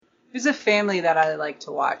There's a family that I like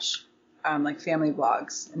to watch, like family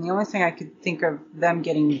vlogs, and the only thing I could think of them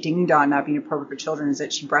getting dinged on not being appropriate for children is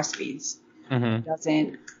that she breastfeeds. Mm-hmm.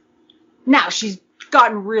 Doesn't. Now she's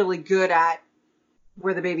gotten really good at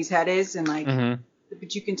where the baby's head is, and like,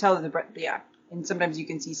 but you can tell that and sometimes you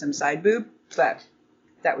can see some side boob, but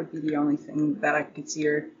that would be the only thing that I could see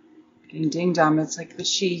her getting dinged on. It's like that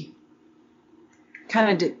she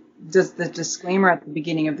kind of does the disclaimer at the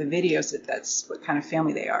beginning of the videos that that's what kind of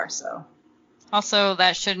family they are. So also,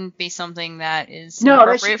 that shouldn't be something that is No, that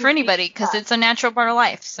appropriate shouldn't for anybody be- because it's a natural part of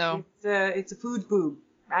life. So it's a food boob,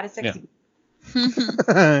 not a sexy.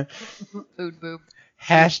 food boob.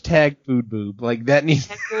 Hashtag food boob. Like that needs.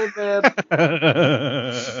 Food boob.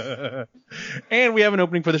 And we have an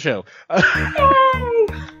opening for the show.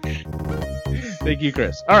 Thank you,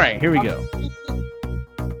 Chris. All right, here we go.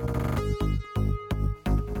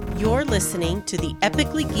 You're listening to the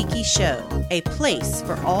Epically Geeky Show, a place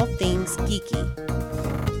for all things geeky.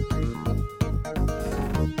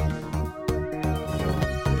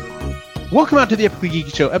 Welcome out to the Epically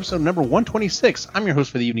Geeky Show, episode number 126. I'm your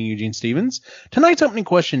host for the evening, Eugene Stevens. Tonight's opening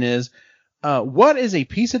question is, what is a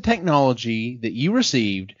piece of technology that you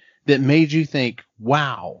received that made you think,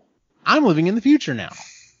 wow, I'm living in the future now?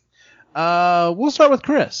 We'll start with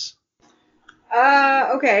Chris.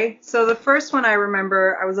 Okay. So the first one I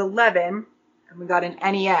remember, I was 11, and we got an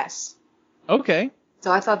NES. Okay.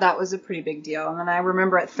 So I thought that was a pretty big deal. And then I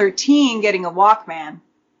remember at 13 getting a Walkman,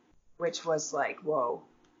 which was like, whoa.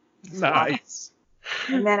 Nice.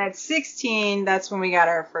 And then at 16, that's when we got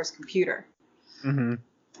our first computer. Mm-hmm.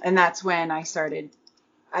 And that's when I started,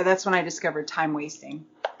 that's when I discovered time wasting.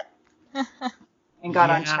 And got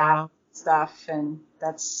on chat and stuff. And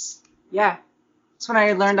that's when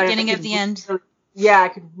I learned Beginning of the end. I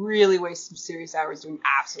could really waste some serious hours doing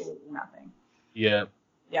absolutely nothing. Yeah.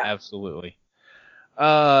 Yeah. Absolutely.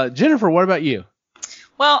 Jennifer, what about you?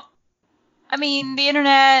 Well, I mean, the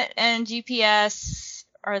internet and GPS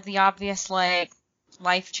are the obvious, like,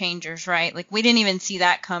 life changers, right? Like, we didn't even see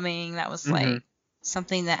that coming. That was, like,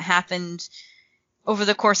 something that happened over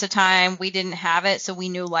the course of time. We didn't have it, so we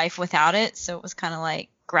knew life without it. So it was kind of, like,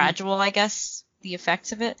 gradual, I guess, the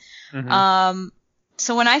effects of it.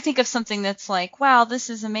 So when I think of something that's like, wow, this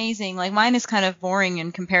is amazing, like, mine is kind of boring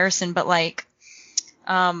in comparison, but, like,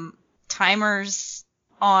 timers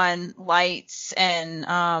on lights and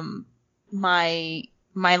my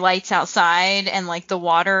lights outside and like the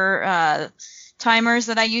water timers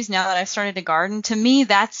that I use now that I've started to garden, to me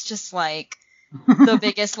that's just like the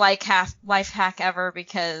biggest life hack ever,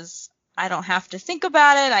 because I don't have to think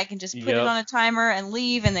about it. I can just put it on a timer and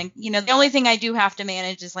leave, and then, you know, the only thing I do have to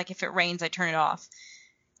manage is like if it rains I turn it off.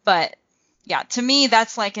 But yeah, to me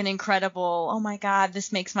that's like an incredible, oh my god,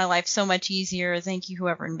 this makes my life so much easier. Thank you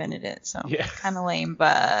whoever invented it. So kind of lame,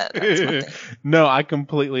 but that's my thing. No, I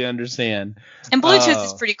completely understand. And Bluetooth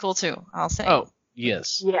is pretty cool too, I'll say. Oh,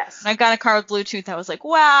 yes. Yes. When I got a car with Bluetooth, I was like,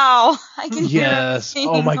 wow, I can hear everything.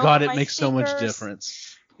 Oh my god, it my makes so much speakers.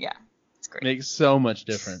 difference. Yeah, it's great. Makes so much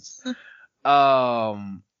difference.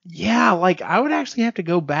 Yeah, like I would actually have to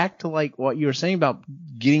go back to like what you were saying about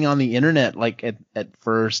getting on the internet like at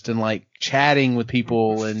first and like chatting with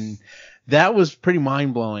people, and that was pretty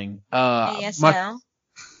mind blowing. ASL.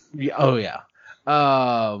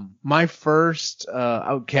 My first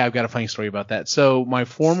okay, I've got a funny story about that. So my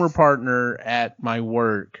former partner at my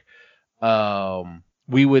work,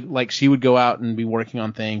 we would like she would go out and be working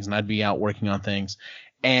on things, and I'd be out working on things,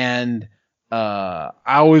 and I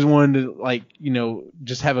always wanted to, like, you know,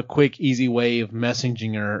 just have a quick, easy way of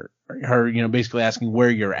messaging her, you know, basically asking where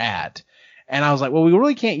you're at. And I was like, well, we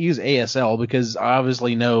really can't use ASL because I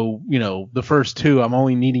obviously know, you know, the first two, I'm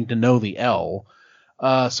only needing to know the L.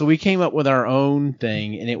 So we came up with our own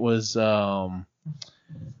thing, and it was, it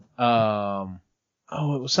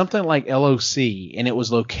was something like LOC, and it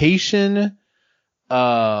was location,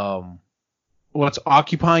 what's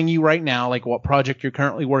occupying you right now, like what project you're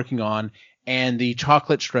currently working on, and the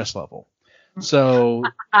chocolate stress level. So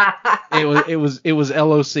it was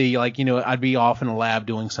LOC, like, you know, I'd be off in a lab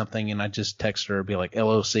doing something, and I'd just text her, be like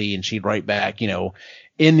LOC, and she'd write back, you know,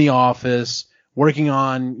 in the office working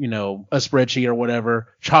on, you know, a spreadsheet or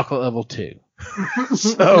whatever, chocolate level 2.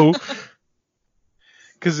 So,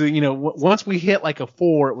 cause, you know, once we hit like a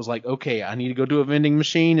 4, it was like, okay, I need to go to a vending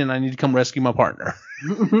machine and I need to come rescue my partner.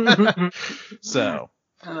 So,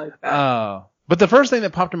 I like that. But the first thing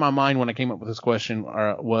that popped in my mind when I came up with this question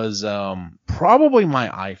was probably my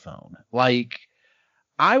iPhone. Like,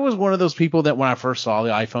 I was one of those people that when I first saw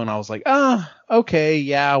the iPhone, I was like, okay,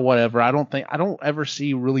 yeah, whatever. I don't ever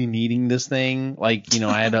see really needing this thing. Like, you know,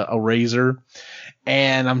 I had a Razr,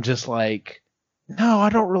 and I'm just like, no, I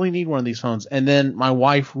don't really need one of these phones. And then my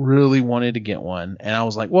wife really wanted to get one. And I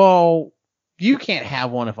was like, well, you can't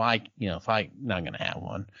have one if I'm not going to have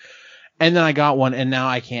one. And then I got one, and now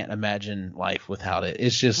I can't imagine life without it.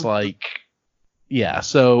 It's just like, yeah.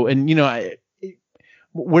 So, and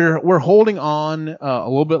we're holding on a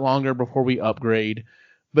little bit longer before we upgrade.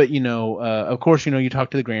 But, of course, you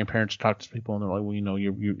talk to the grandparents, talk to people, and they're like, well,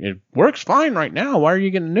 it works fine right now. Why are you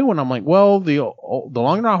getting a new one? I'm like, well, the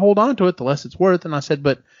longer I hold on to it, the less it's worth. And I said,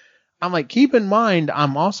 but I'm like, keep in mind,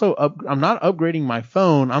 I'm not upgrading my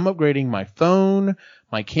phone. I'm upgrading my phone,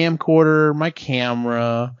 my camcorder, my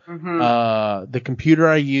camera, the computer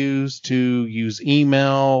I use to use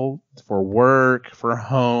email for work, for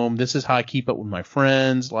home. This is how I keep up with my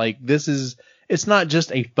friends. Like, it's not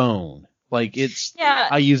just a phone. Like,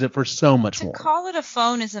 I use it for so much more. To call it a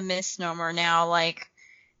phone is a misnomer now. Like,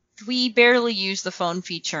 we barely use the phone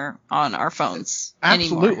feature on our phones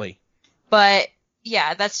anymore. Absolutely. But,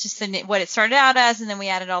 yeah, that's just what it started out as, and then we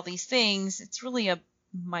added all these things. It's really a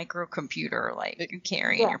microcomputer, like, you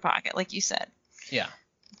carry in your pocket, like you said. Yeah.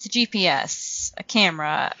 It's a GPS, a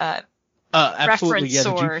camera, absolutely, reference yeah,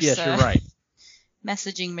 source, the GPS, you're right.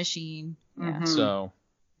 messaging machine. Yeah. So...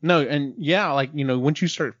 No, and yeah, like, once you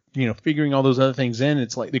start, figuring all those other things in,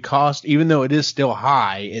 it's like the cost, even though it is still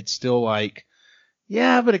high, it's still like,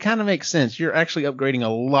 yeah, but it kind of makes sense. You're actually upgrading a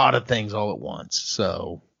lot of things all at once.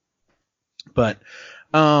 So, but,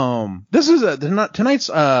 this is tonight's,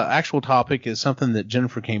 actual topic is something that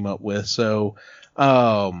Jennifer came up with. So,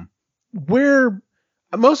 most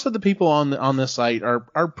of the people on this site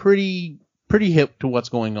are pretty hip to what's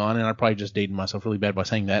going on. And I probably just dated myself really bad by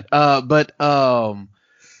saying that. But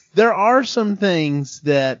there are some things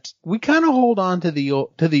that we kind of hold on to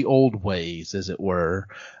the old ways, as it were.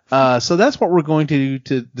 So that's what we're going to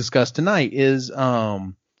discuss tonight is,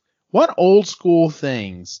 what old school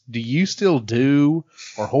things do you still do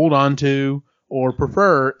or hold on to or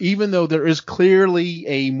prefer, even though there is clearly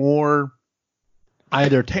a more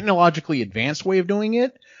either technologically advanced way of doing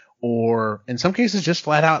it, or in some cases just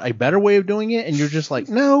flat out a better way of doing it. And you're just like,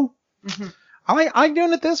 no, I like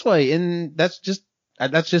doing it this way. And that's just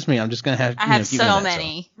me. I'm just going to have, I have so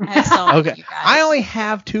many. I have so many. Okay. You guys. I only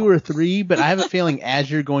have 2 or 3, but I have a feeling as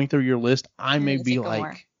you're going through your list, I may be like,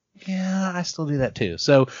 more. Yeah, I still do that too.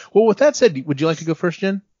 So, well, with that said, would you like to go first,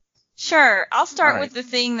 Jen? Sure. I'll start with the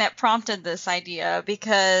thing that prompted this idea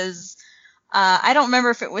because I don't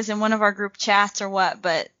remember if it was in one of our group chats or what,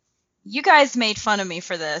 but you guys made fun of me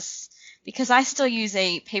for this because I still use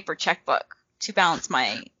a paper checkbook to balance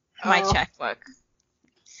my checkbook.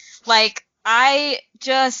 Like, I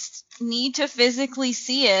just need to physically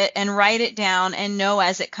see it and write it down and know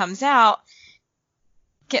as it comes out,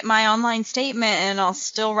 get my online statement, and I'll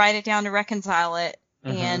still write it down to reconcile it.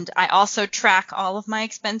 And I also track all of my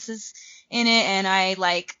expenses in it, and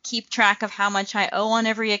I keep track of how much I owe on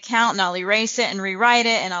every account, and I'll erase it and rewrite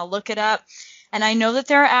it, and I'll look it up. And I know that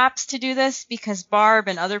there are apps to do this because Barb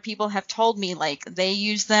and other people have told me they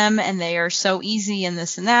use them and they are so easy and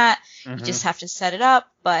this and that. You just have to set it up,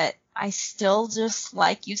 but I still just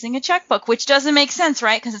like using a checkbook, which doesn't make sense,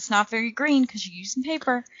 right? Because it's not very green because you're using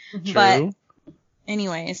paper. True. But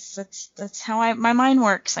anyways, that's how my mind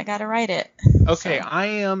works. I gotta write it. Okay, so. I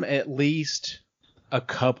am at least a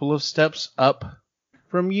couple of steps up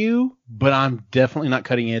from you, but I'm definitely not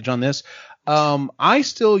cutting edge on this. I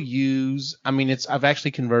still use, I've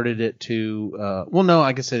actually converted it to,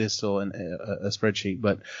 I guess it is still a spreadsheet,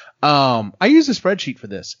 but, I use a spreadsheet for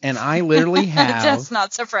this, and I literally have. It does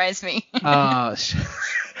not surprise me. I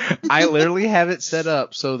literally have it set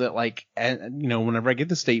up so that whenever I get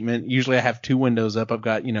the statement, usually I have 2 windows up. I've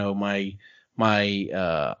got, my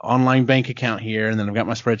online bank account here, and then I've got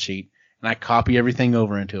my spreadsheet, and I copy everything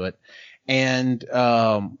over into it. And,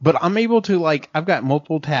 but I'm able to I've got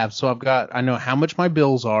multiple tabs. So I know how much my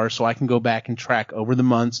bills are, so I can go back and track over the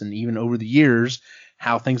months and even over the years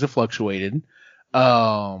how things have fluctuated.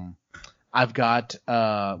 I've got,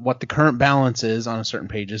 what the current balance is on certain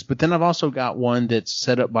pages, but then I've also got one that's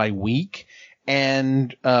set up by week,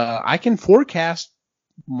 and, I can forecast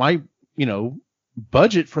my,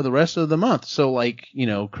 budget for the rest of the month. So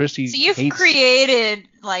Christy. So you've created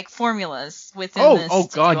formulas within this. Oh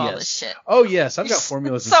God, all yes. This shit. Oh yes, I've got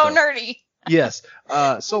formulas. So nerdy. Yes.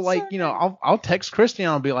 So I'll text Christy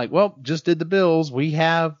and I'll be like, well, just did the bills. We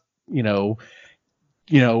have, if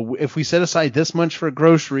we set aside this much for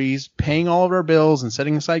groceries, paying all of our bills and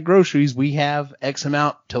setting aside groceries, we have X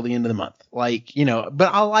amount till the end of the month.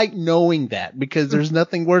 But I like knowing that because there's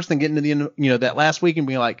nothing worse than getting to the end, that last week and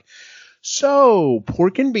being like, so,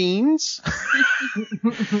 pork and beans.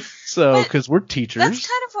 So, because we're teachers. That's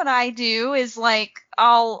kind of what I do is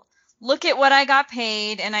I'll look at what I got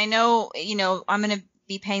paid, and I know, you know, I'm going to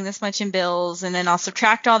be paying this much in bills, and then I'll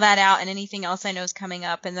subtract all that out and anything else I know is coming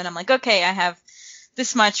up, and then I'm like, okay, I have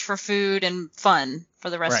this much for food and fun for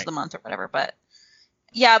the rest of the month or whatever. But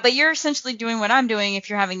yeah, but you're essentially doing what I'm doing. If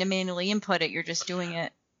you're having to manually input it, you're just doing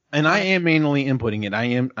it. And I am manually inputting it.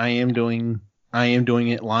 I am doing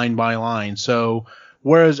it line by line. So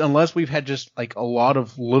whereas unless we've had just like a lot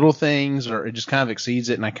of little things or it just kind of exceeds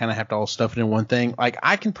it and I kind of have to all stuff it in one thing, like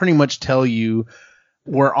I can pretty much tell you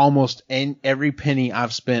where almost every penny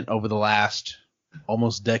I've spent over the last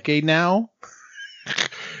almost decade now,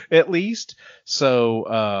 at least.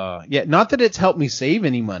 So, yeah, not that it's helped me save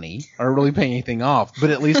any money or really pay anything off, but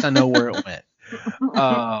at least I know where it went.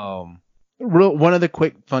 One other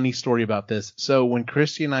quick funny story about this. So when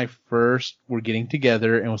Christy and I first were getting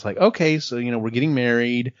together and was like, okay, so, you know, we're getting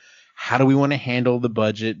married. How do we want to handle the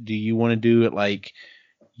budget? Do you want to do it like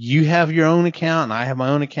you have your own account and I have my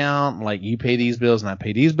own account, and like you pay these bills and I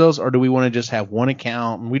pay these bills? Or do we want to just have one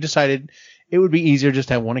account? And we decided it would be easier just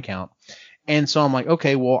to have one account. And so I'm like,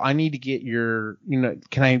 okay, well, I need to get your, you know,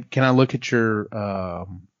 can I look at your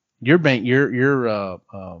bank, your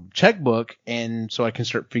checkbook, and so I can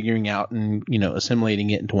start figuring out and, you know, assimilating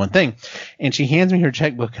it into one thing. And she hands me her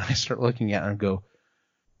checkbook and I start looking at it and go,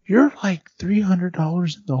 you're like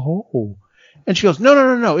 $300 in the hole. And she goes,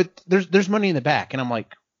 no. There's money in the back. And I'm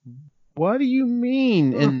like, what do you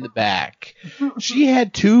mean in the back? She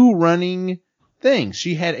had two running things.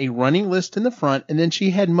 She had a running list in the front, and then she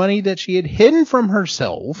had money that she had hidden from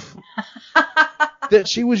herself that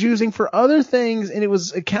she was using for other things, and it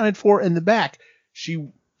was accounted for in the back. She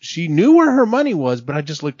knew where her money was, but I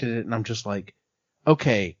just looked at it and I'm just like,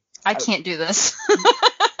 okay, I can't do this.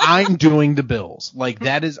 I'm doing the bills. Like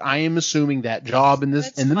that is, I am assuming that job in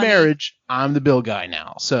this, in the marriage, I'm the bill guy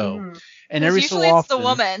now. So, and every so often, it's the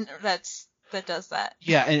woman that does that.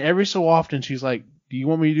 Yeah. And every so often she's like, do you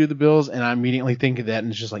want me to do the bills? And I immediately think of that,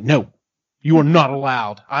 and it's just like, no, you are not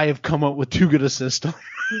allowed. I have come up with too good a system.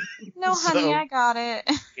 No, honey, I got it.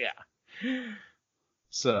 Yeah.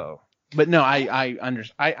 So, but no,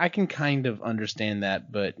 I can kind of understand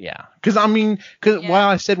that, but yeah. Cause what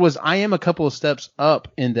I said was I am a couple of steps up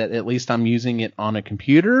in that at least I'm using it on a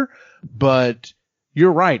computer, but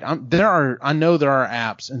you're right. I know there are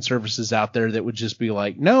apps and services out there that would just be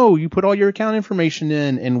like, no, you put all your account information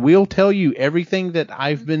in and we'll tell you everything that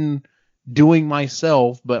I've been doing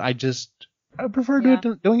myself, but I prefer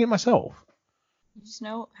doing it myself. You just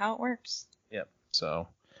know how it works. Yep. So,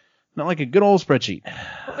 not like a good old spreadsheet.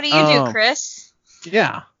 What do you do, Chris?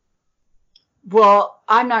 Yeah. Well,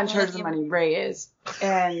 I'm not in charge of the money. Ray is,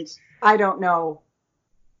 and I don't know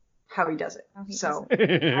how he does it. I just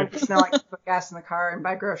know I can put gas in the car and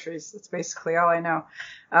buy groceries. That's basically all I know.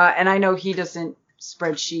 And I know he doesn't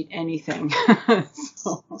spreadsheet anything.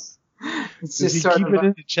 So it's does just he sort keep of it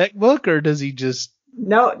in the checkbook, or does he just?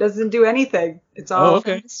 No, it doesn't do anything. It's all up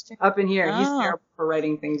in here. Oh. He's terrible for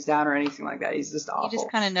writing things down or anything like that. He's just awful. He just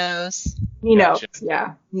kind of knows. He knows.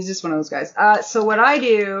 Yeah. He's just one of those guys. So what I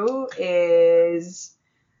do is,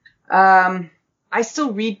 I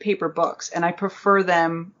still read paper books, and I prefer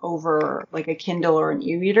them over like a Kindle or an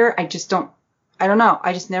e-reader. I don't know.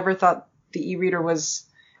 I just never thought the e-reader was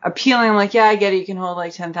appealing. I'm like, yeah, I get it. You can hold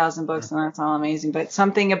like 10,000 books and that's all amazing. But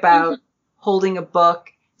something about holding a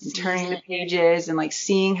book and turning the pages and like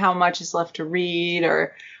seeing how much is left to read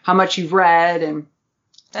or how much you've read, and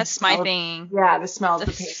that's my thing. Yeah, the smell of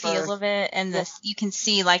the paper, feel of it, and you can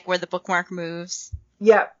see like where the bookmark moves.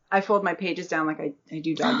 Yeah, I fold my pages down like I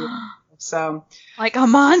do dog. So like a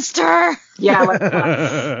monster. Yeah, like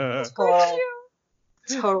a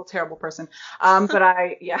total terrible person. But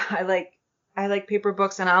I like paper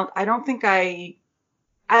books, and I don't think I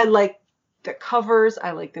like the covers.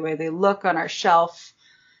 I like the way they look on our shelf,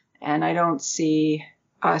 and I don't see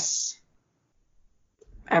us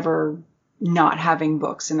ever not having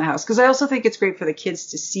books in the house. Because I also think it's great for the kids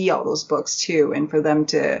to see all those books too, and for them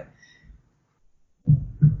to,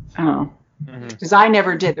 I don't know. Because I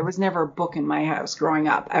never did. There was never a book in my house growing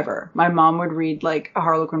up, ever. My mom would read like a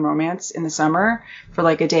Harlequin romance in the summer for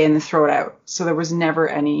like a day and then throw it out. So there was never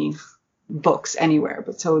any books anywhere.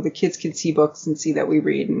 But so the kids could see books and see that we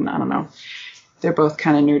read. And I don't know. They're both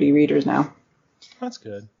kind of nerdy readers now. That's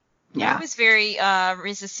good. Yeah. I was very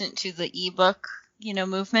resistant to the ebook,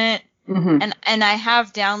 movement. Mm-hmm. And I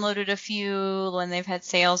have downloaded a few when they've had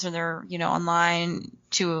sales or they're, online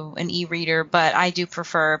to an e-reader, but I do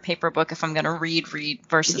prefer a paper book if I'm going to read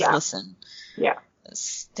versus listen. Yeah.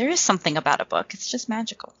 There is something about a book. It's just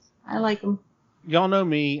magical. I like them. Y'all know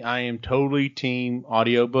me. I am totally team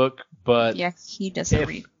audiobook, but yeah, he doesn't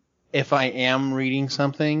read. If I am reading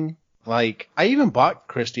something, Like, I even bought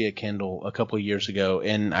Christy a Kindle a couple of years ago,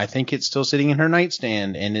 and I think it's still sitting in her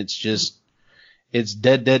nightstand, and it's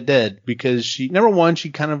dead, because she, number one, she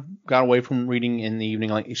kind of got away from reading in the evening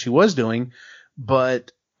like she was doing,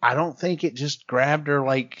 but I don't think it just grabbed her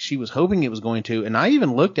like she was hoping it was going to. And I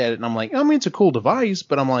even looked at it and I'm like, I mean, it's a cool device,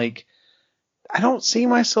 but I'm like, I don't see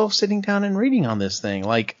myself sitting down and reading on this thing.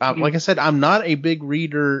 Like, like I said, I'm not a big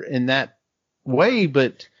reader in that way,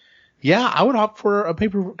 but yeah, I would opt for a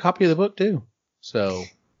paper copy of the book too. So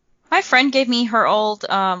my friend gave me her old,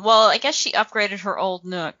 well, I guess she upgraded her old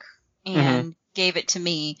Nook and gave it to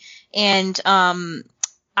me. And,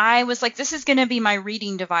 I was like, this is going to be my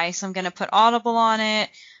reading device. I'm going to put Audible on it.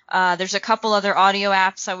 There's a couple other audio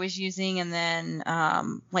apps I was using, and then,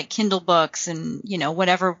 like Kindle books and, you know,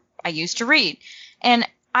 whatever I used to read. And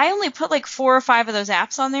I only put like 4 or 5 of those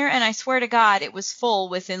apps on there, and I swear to God, it was full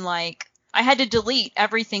within like, I had to delete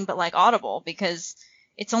everything but like Audible, because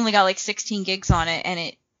it's only got like 16 gigs on it,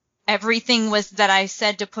 and everything was that I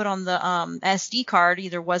said to put on the SD card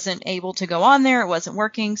either wasn't able to go on there, it wasn't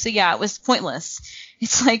working. So yeah, it was pointless.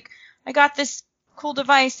 It's like, I got this cool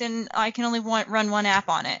device and I can only run one app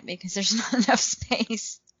on it because there's not enough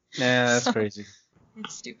space. Yeah, that's crazy.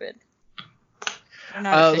 It's stupid. They're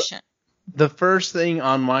not efficient. The first thing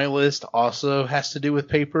on my list also has to do with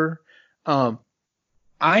paper.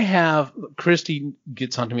 Christy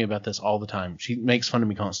gets onto me about this all the time. She makes fun of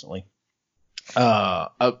me constantly.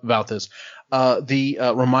 About this.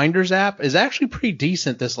 The Reminders app is actually pretty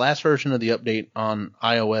decent. This last version of the update on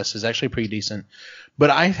iOS is actually pretty decent. But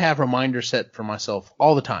I have reminders set for myself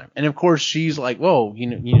all the time. And of course she's like, whoa, you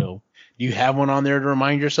know, you have one on there to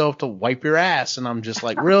remind yourself to wipe your ass. And I'm just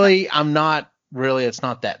like, really? I'm not really, it's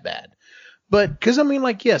not that bad. But, cause I mean,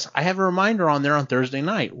 like, yes, I have a reminder on there on Thursday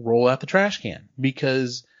night, roll out the trash can,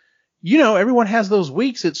 because, you know, everyone has those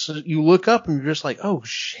weeks. It's, you look up and you're just like, oh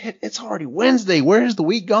shit, it's already Wednesday. Where has the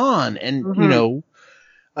week gone? And, you know,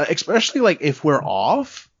 especially like if we're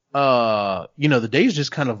off, you know, the days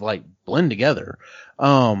just kind of like blend together.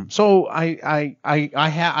 So I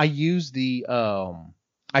use the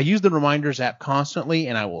Reminders app constantly,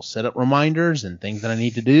 and I will set up reminders and things that I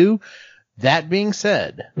need to do. That being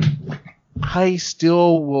said, I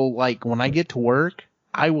still will, like, when I get to work,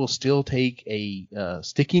 I will still take a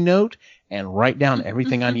sticky note and write down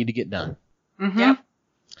everything I need to get done. Yep.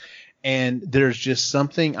 And there's just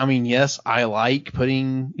something, I mean, yes, I like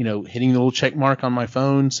putting, you know, hitting the little check mark on my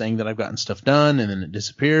phone saying that I've gotten stuff done, and then it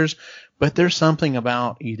disappears. But there's something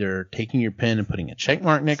about either taking your pen and putting a check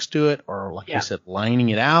mark next to it, or like I said, lining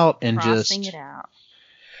it out and crossing it out.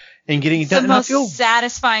 And getting it It's done. the most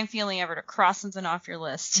satisfying feeling ever to cross something off your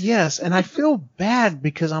list. Yes, and I feel bad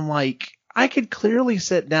because I'm like, I could clearly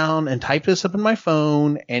sit down and type this up in my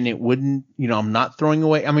phone, and it wouldn't, you know, I'm not throwing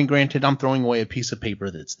away. I mean, granted, I'm throwing away a piece of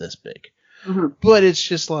paper that's this big, but it's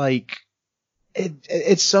just like,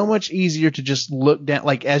 it's so much easier to just look down,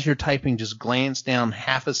 like as you're typing, just glance down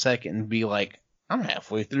half a second and be like, I'm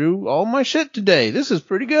halfway through all my shit today. This is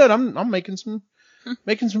pretty good. I'm making some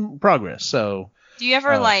progress. So. Do you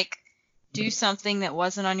ever like do something that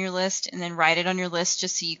wasn't on your list and then write it on your list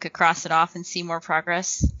just so you could cross it off and see more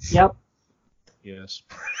progress? Yep. Yes.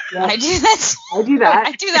 I do that. I do that.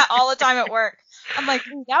 I do that all the time at work. I'm like,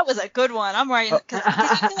 ooh, that was a good one. I'm writing because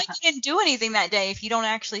you feel like you didn't do anything that day if you don't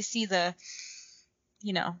actually see the,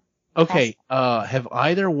 you know. Okay. Have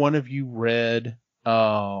either one of you read?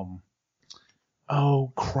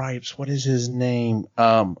 Oh cripes! What is his name?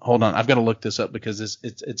 Hold on, I've got to look this up because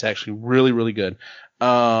it's actually really, really good.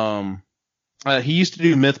 He used to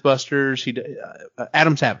do MythBusters.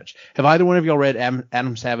 Adam Savage. Have either one of y'all read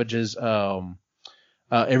Adam Savage's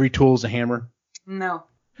Every Tool is a Hammer? No.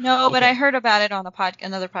 No, but I heard about it on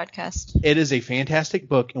another podcast. It is a fantastic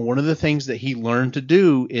book, and one of the things that he learned to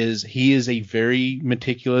do is he is a very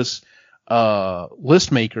meticulous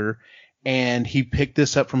list maker, and he picked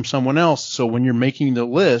this up from someone else. So when you're making the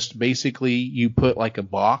list, basically you put like a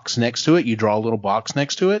box next to it, you draw a little box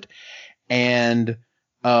next to it, and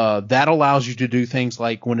that allows you to do things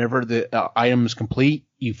like whenever the item is complete,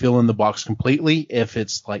 you fill in the box completely. If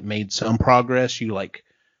it's like made some progress, you like,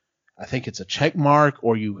 I think it's a check mark,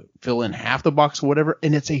 or you fill in half the box or whatever.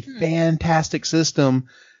 And it's a fantastic system.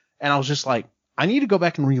 And I was just like, I need to go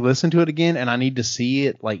back and re-listen to it again, and I need to see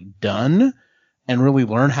it like done and really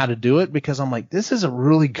learn how to do it, because I'm like, this is a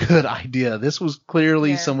really good idea. This was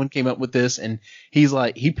clearly someone came up with this, and he's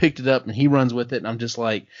like, he picked it up and he runs with it. And I'm just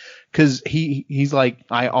like, cause he's like,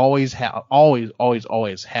 I always have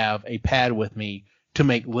a pad with me to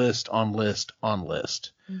make list on list on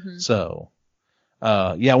list. So,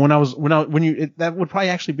 that would probably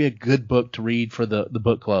actually be a good book to read for the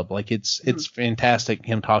book club. Like it's fantastic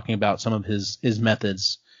him talking about some of his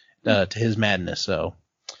methods to his madness. So,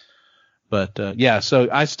 but so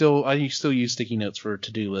I still use sticky notes for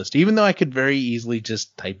to-do list, even though I could very easily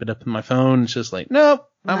just type it up in my phone. It's just like, nope,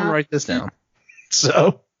 I'm gonna write this down.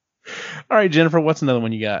 So, all right, Jennifer, what's another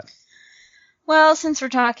one you got? Well, since we're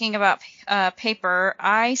talking about paper,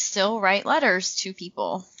 I still write letters to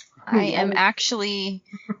people. I am actually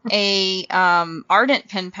a ardent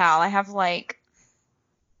pen pal. I have at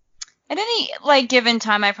any given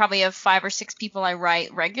time, I probably have 5 or 6 people I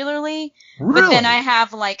write regularly. Really? But then I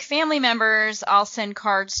have family members I'll send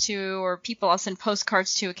cards to, or people I'll send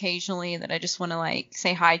postcards to occasionally that I just want to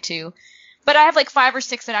say hi to. But I have 5 or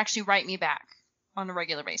 6 that actually write me back on a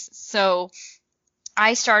regular basis. So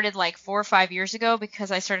I started 4 or 5 years ago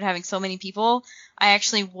because I started having so many people. I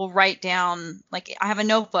actually will write down, I have a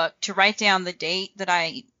notebook to write down the date that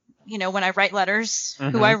when I write letters,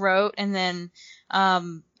 who I wrote, and then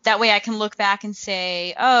that way I can look back and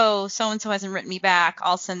say, oh, so-and-so hasn't written me back.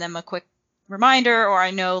 I'll send them a quick reminder, or I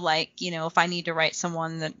know, if I need to write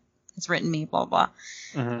someone that has written me, blah, blah.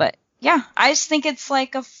 But yeah, I just think it's a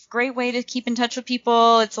great way to keep in touch with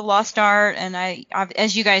people. It's a lost art, and I've,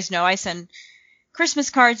 as you guys know, I send Christmas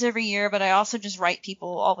cards every year, but I also just write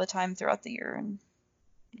people all the time throughout the year, and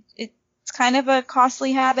it's kind of a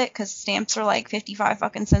costly habit because stamps are 55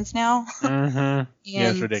 fucking cents now. Yeah,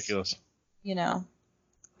 it's ridiculous.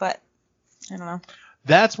 But I don't know.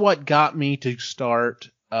 That's what got me to start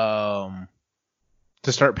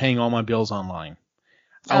paying all my bills online.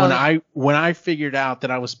 When I figured out that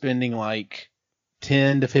I was spending $10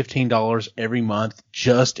 to $15 every month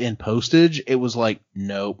just in postage, it was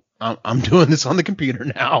nope, I'm doing this on the computer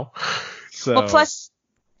now. So well, plus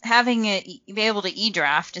having it be able to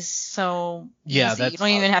e-draft is so easy. You don't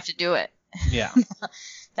even have to do it. Yeah.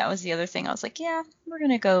 That was the other thing. I was we're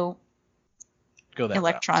gonna go that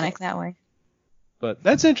electronic that way. But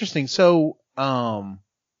that's interesting. So, let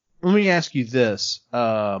me ask you this.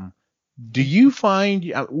 Do you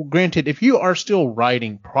find, granted, if you are still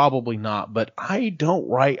writing, probably not, but I don't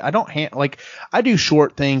write, I do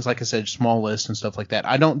short things, like I said, small lists and stuff like that.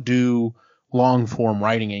 I don't do long form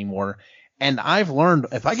writing anymore. And I've learned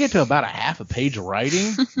if I get to about a half a page of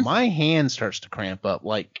writing, my hand starts to cramp up.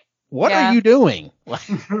 What are you doing?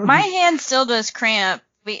 My hand still does cramp.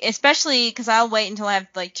 Especially because I'll wait until I have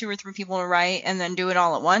 2 or 3 people to write and then do it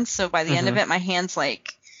all at once. So by the end of it, my hand's I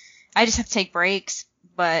just have to take breaks.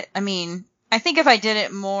 But I mean, I think if I did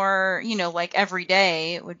it more, every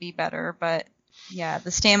day, it would be better. But yeah,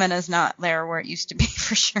 the stamina's not there where it used to be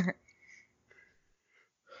for sure.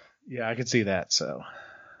 Yeah, I can see that. So,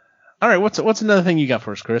 all right, what's another thing you got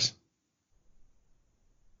for us, Chris?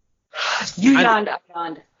 You yawned, I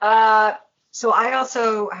yawned. So I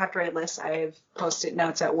also have to write lists. I have Post-it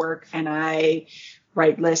notes at work, and I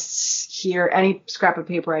write lists here. Any scrap of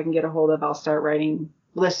paper I can get a hold of, I'll start writing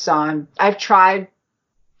lists on. I've tried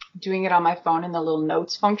doing it on my phone in the little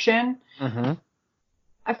notes function. I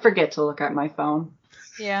forget to look at my phone.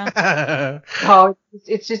 Yeah. Oh,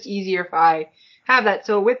 it's just easier if I have that.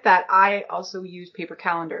 So with that, I also use paper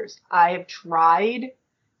calendars. I have tried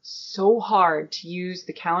so hard to use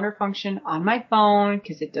the calendar function on my phone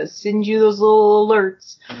because it does send you those little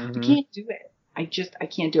alerts. I can't do it. I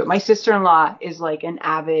can't do it. My sister-in-law is an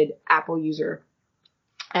avid Apple user.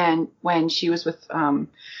 And when she was with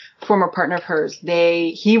former partner of hers,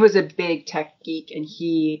 he was a big tech geek, and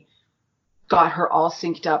he got her all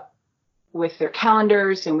synced up with their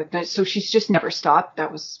calendars and so she's just never stopped.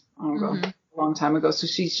 That was a long time ago. So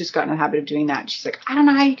she's just gotten in the habit of doing that. She's I don't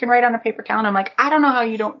know how you can write on a paper calendar. I'm I don't know how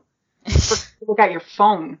you don't look at your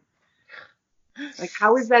phone.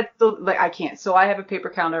 How is that still, I can't. So I have a paper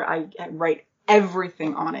calendar. I write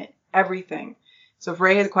everything on it. Everything. So if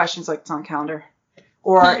Ray has questions, it's on calendar.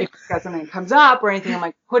 Or if you've got something that comes up or anything,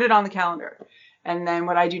 I'm put it on the calendar. And then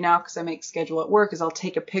what I do now, because I make schedule at work, is I'll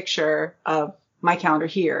take a picture of my calendar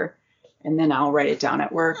here, and then I'll write it down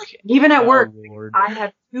at work. Even at work, Lord. I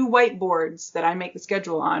have 2 whiteboards that I make the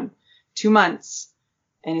schedule on, 2 months.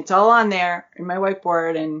 And it's all on there in my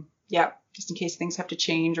whiteboard. And yeah, just in case things have to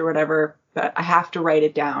change or whatever, but I have to write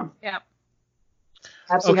it down. Yeah.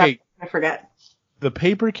 Absolutely. Okay. I forget. The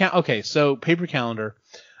paper so paper calendar.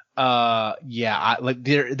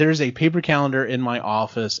 There's a paper calendar in my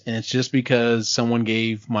office, and it's just because someone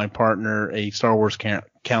gave my partner a Star Wars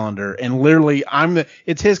calendar, and literally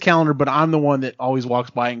it's his calendar, but I'm the one that always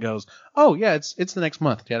walks by and goes, oh yeah, it's the next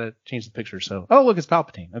month. You gotta change the picture. So, oh look, it's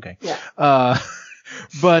Palpatine. Okay. Yeah.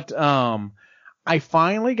 But I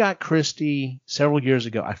finally got Christy several years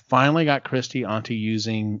ago. I finally got Christy onto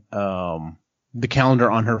using the calendar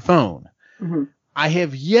on her phone. Mm-hmm. I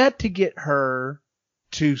have yet to get her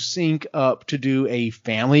to sync up to do a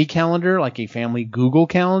family calendar, like a family Google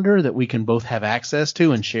calendar that we can both have access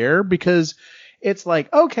to and share, because it's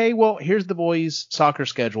like, okay, well, here's the boys' soccer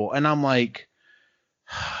schedule. And I'm like,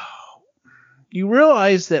 you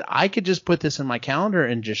realize that I could just put this in my calendar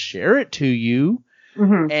and just share it to you.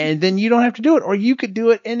 Mm-hmm. And then you don't have to do it, or you could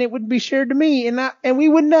do it and it would be shared to me and we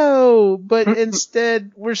would know. But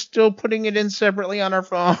instead, we're still putting it in separately on our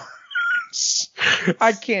phone.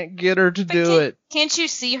 I can't get her to do it. Can't you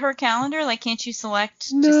see her calendar? Like, can't you select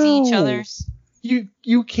to No. see each other's?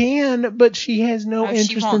 You can, but she has no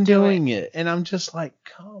interest in doing it. And I'm just like,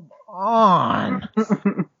 come on.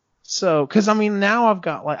 So, cause I mean, now I've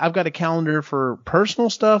got a calendar for personal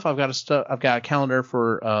stuff. I've got a calendar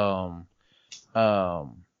for,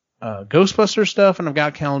 Ghostbuster stuff, and I've got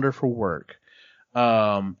a calendar for work.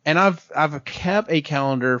 And I've kept a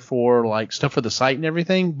calendar for like stuff for the site and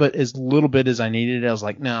everything, but as little bit as I needed, I was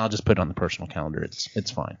like, no, I'll just put it on the personal calendar.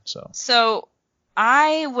 It's fine. So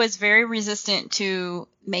I was very resistant to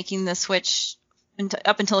making the switch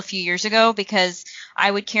up until a few years ago, because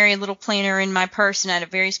I would carry a little planner in my purse, and I had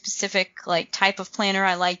a very specific like type of planner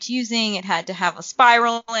I liked using. It had to have a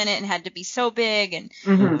spiral in it and had to be so big and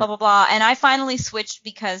blah, blah, blah. And I finally switched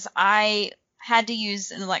because I had to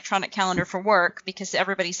use an electronic calendar for work, because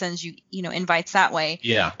everybody sends you, invites that way.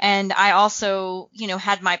 yeah. And I also,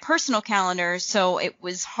 had my personal calendar, so it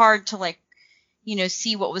was hard to like,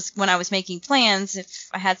 see what was when I was making plans if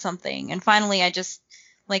I had something. And finally I just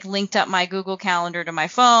like linked up my Google Calendar to my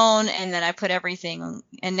phone, and then I put everything.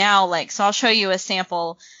 And now so I'll show you a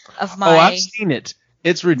sample of my. Oh, I've seen it.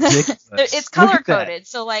 It's ridiculous. It's color coded.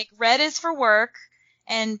 So like red is for work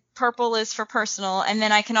and purple is for personal. And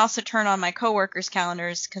then I can also turn on my coworkers'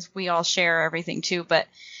 calendars, because we all share everything too. But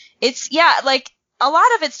it's, like a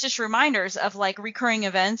lot of it's just reminders of like recurring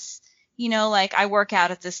events. Like I work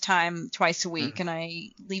out at this time twice a week and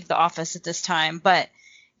I leave the office at this time. But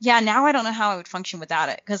yeah, now I don't know how I would function without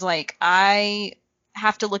it, because like I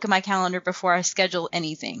have to look at my calendar before I schedule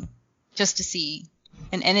anything just to see.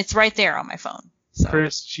 And it's right there on my phone. So.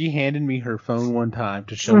 Chris, she handed me her phone one time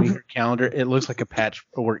to show me her calendar. It looks like a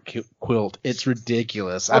patchwork quilt. It's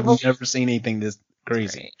ridiculous. I've never seen anything this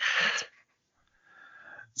crazy. Great.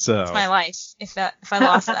 So it's my life. If I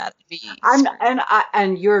lost that, it'd be.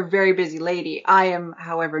 And you're a very busy lady. I am,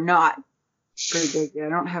 however, not very busy. I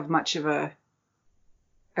don't have much of a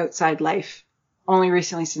outside life. Only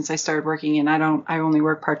recently, since I started working, and I only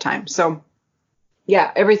work part-time. So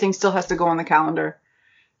yeah, everything still has to go on the calendar.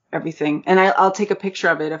 Everything. And I'll take a picture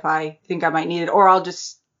of it if I think I might need it, or I'll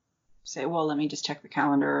just say, well, let me just check the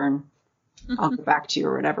calendar and I'll get back to you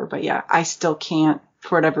or whatever. But yeah, I still can't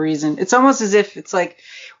for whatever reason. It's almost as if it's like,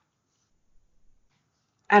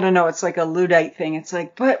 I don't know, it's like a Luddite thing. It's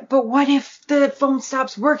like, but what if the phone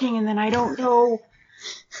stops working and then I don't know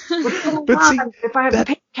what's going on? If I have a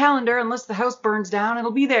paper calendar, unless the house burns down, it'll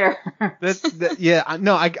be there. Yeah,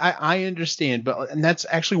 no, I understand, and that's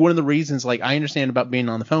actually one of the reasons, like, I understand about being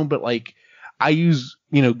on the phone, but like, I use,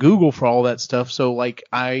 Google for all that stuff. So like,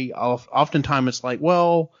 oftentimes it's like,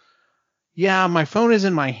 well, yeah, my phone is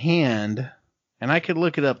in my hand and I could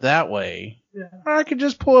look it up that way. Yeah. Or I could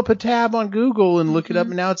just pull up a tab on Google and look it up,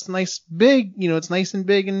 and now it's nice big, it's nice and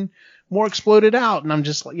big and more exploded out. And I'm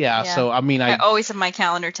just like, yeah. So, I mean, I always have my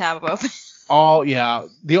calendar tab open. Yeah.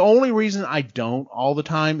 The only reason I don't all the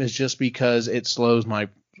time is just because it slows my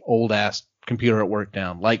old ass computer at work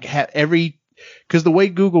down. Like because the way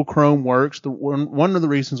Google Chrome works, one of the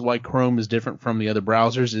reasons why Chrome is different from the other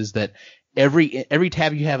browsers is that every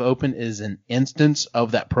tab you have open is an instance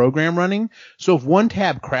of that program running. So if one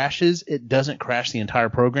tab crashes, it doesn't crash the entire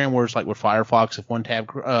program. Whereas like with Firefox, if one tab,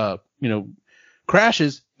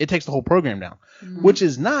 crashes, it takes the whole program down, which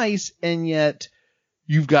is nice. And yet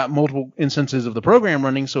you've got multiple instances of the program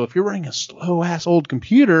running. So if you're running a slow ass old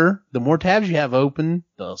computer, the more tabs you have open,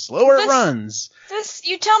 the slower it runs.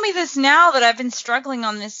 You tell me this now that I've been struggling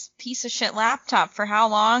on this piece of shit laptop for how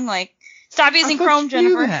long? Like, stop using Chrome,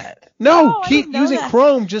 Jennifer. No, keep using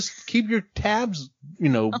Chrome. Just keep your tabs,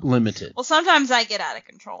 limited. Well, sometimes I get out of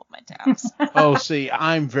control with my tabs. Oh, see,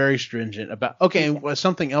 I'm very stringent about. Okay, and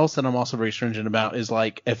something else that I'm also very stringent about is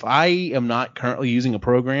like if I am not currently using a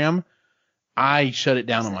program, I shut it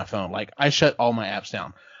down on my phone. Like I shut all my apps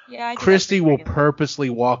down. Yeah, Christy will purposely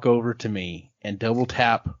walk over to me and double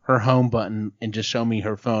tap her home button and just show me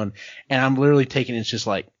her phone, and I'm literally taking it's just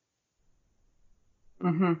like.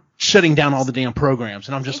 Shutting down all the damn programs,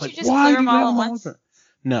 and I'm just like, why do you have them all open?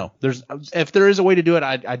 No, if there is a way to do it,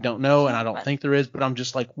 I don't know, and I don't think there is, but I'm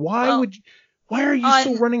just like, why are you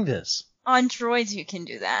still running this? On Droids, you can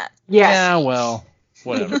do that. Yes. Yeah, well,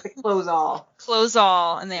 whatever. Close all. Close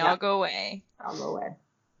all, and they all go away. I'll go away.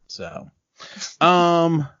 So,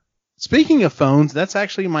 speaking of phones, that's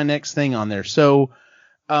actually my next thing on there. So,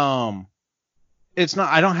 it's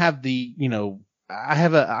not, I don't have the, I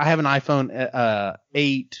have an iPhone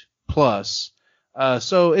 8 Plus.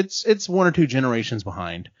 So it's one or two generations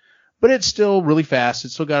behind, but it's still really fast.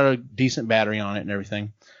 It's still got a decent battery on it and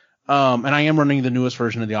everything. And I am running the newest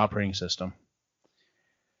version of the operating system.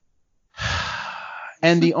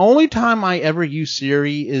 And the only time I ever use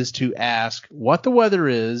Siri is to ask what the weather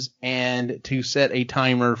is and to set a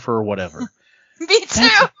timer for whatever. Me too.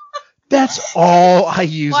 That's all I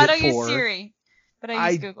use well, it for. I don't use Siri, but I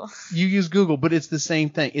use Google. You use Google, but it's the same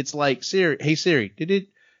thing. It's like Siri, hey Siri, did it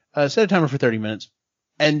set a timer for 30 minutes?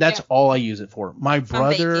 And that's all I use it for. My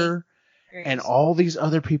brother and all these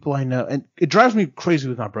other people I know, and it drives me crazy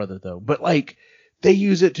with my brother though, but like they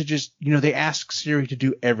use it to just, they ask Siri to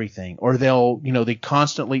do everything, or they'll, they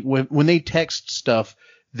constantly, when they text stuff,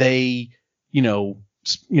 they, they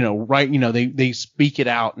speak it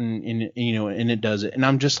out and it does it. And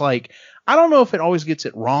I'm just like, I don't know if it always gets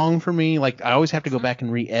it wrong for me. Like I always have to go back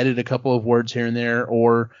and re-edit a couple of words here and there,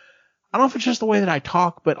 or I don't know if it's just the way that I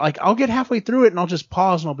talk, but like I'll get halfway through it and I'll just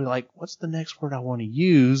pause and I'll be like, what's the next word I want to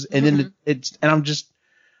use? And then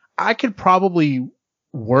I could probably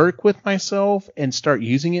work with myself and start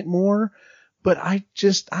using it more, but I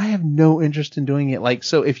have no interest in doing it. Like,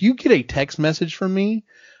 so if you get a text message from me,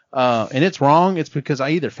 and it's wrong, it's because I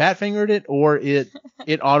either fat fingered it or it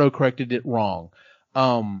auto corrected it wrong.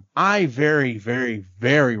 I very, very,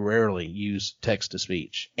 very rarely use text to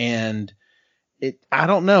speech, and I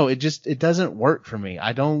don't know. It doesn't work for me.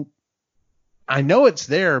 I know it's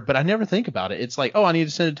there, but I never think about it. It's like, oh, I need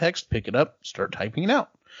to send a text, pick it up, start typing it out.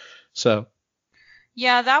 So.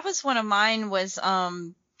 Yeah, that was one of mine was, I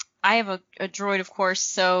have a Droid, of course,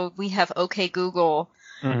 so we have OK Google.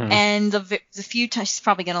 Mm-hmm. And the few times, she's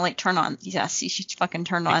probably going to like turn on. Yeah, see, she's fucking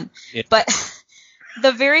turned on. Yeah. But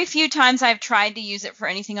the very few times I've tried to use it for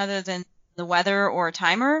anything other than the weather or a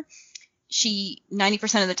timer, she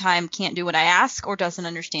 90% of the time can't do what I ask or doesn't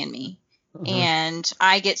understand me. Mm-hmm. And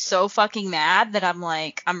I get so fucking mad that I'm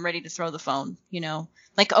like, I'm ready to throw the phone,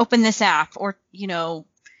 like open this app or,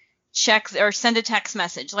 check or send a text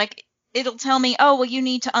message. Like it'll tell me, oh, well, you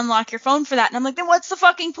need to unlock your phone for that. And I'm like, then what's the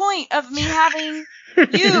fucking point of me having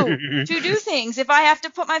you to do things if I have to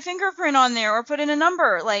put my fingerprint on there or put in a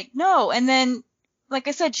number? Like, no. And then, like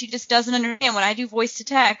I said, she just doesn't understand. When I do voice to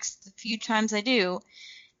text, the few times I do,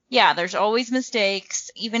 yeah, there's always mistakes,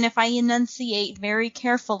 even if I enunciate very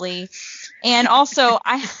carefully. And also,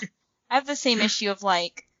 I have the same issue of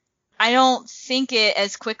like, I don't think it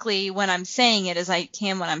as quickly when I'm saying it as I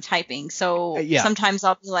can when I'm typing. So sometimes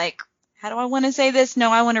I'll be like, how do I want to say this? No,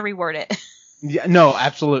 I want to reword it. Yeah, no,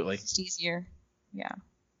 absolutely. It's easier. Yeah.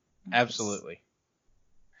 Absolutely.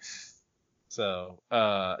 So,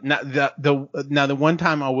 now the one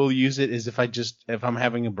time I will use it is if I'm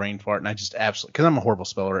having a brain fart and I just absolutely, cause I'm a horrible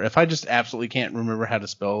speller. If I just absolutely can't remember how to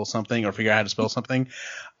spell something or figure out how to spell something,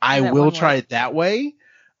 I will try it that way.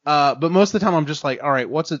 But most of the time I'm just like, all right,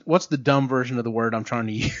 what's the dumb version of the word I'm trying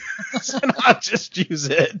to use? And I'll just use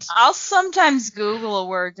it. I'll sometimes Google a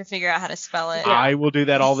word to figure out how to spell it. I will do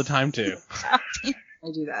that all the time too. I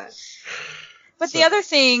do that. But the other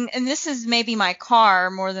thing, and this is maybe my car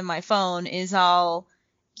more than my phone, is I'll,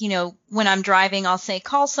 when I'm driving, I'll say,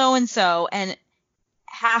 call so-and-so, and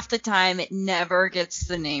half the time it never gets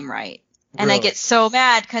the name right. And really? I get so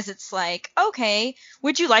mad because it's like, okay,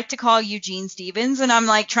 would you like to call Eugene Stevens? And I'm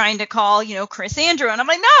like trying to call, Chris Andrew. And I'm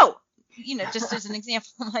like, no, just as an example,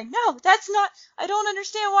 I'm like, no, that's not, I don't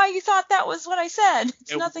understand why you thought that was what I said.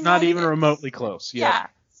 It's nothing. Not even remotely close. Yep. Yeah.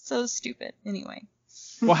 So stupid. Anyway.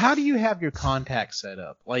 Well, how do you have your contacts set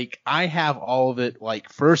up? Like I have all of it like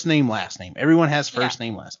first name, last name. Everyone has first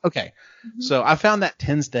name, last. Okay. Mm-hmm. So I found that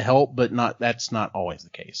tends to help, but that's not always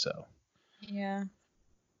the case. So. Yeah.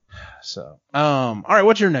 So, all right,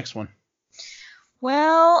 what's your next one?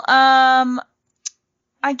 Well,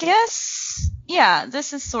 I guess,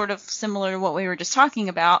 this is sort of similar to what we were just talking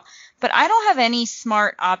about, but I don't have any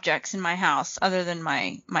smart objects in my house other than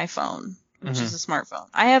my phone, which is a smartphone.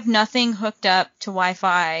 I have nothing hooked up to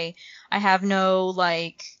Wi-Fi. I have no,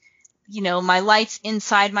 my lights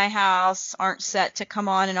inside my house aren't set to come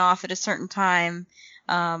on and off at a certain time.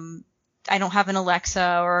 I don't have an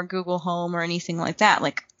Alexa or a Google Home or anything like that.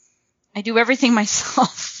 Like, I do everything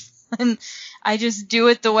myself, and I just do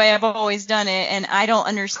it the way I've always done it, and I don't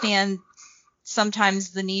understand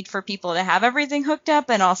sometimes the need for people to have everything hooked up,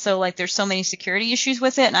 and also, there's so many security issues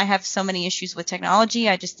with it, and I have so many issues with technology.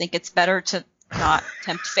 I just think it's better to not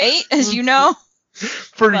tempt fate, as you know.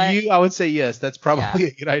 For you, I would say yes. That's probably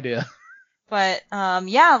a good idea. But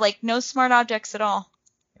like no smart objects at all.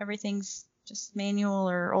 Everything's just manual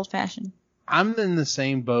or old-fashioned. I'm in the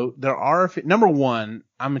same boat. There are, number one,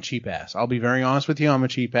 I'm a cheap ass. I'll be very honest with you. I'm a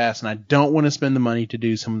cheap ass, and I don't want to spend the money to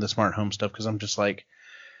do some of the smart home stuff because I'm just like,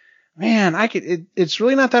 man, it's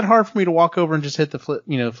really not that hard for me to walk over and just hit the flip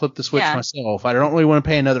the switch myself. I don't really want to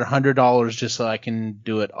pay another $100 just so I can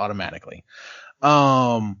do it automatically.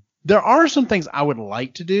 There are some things I would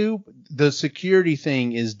like to do. The security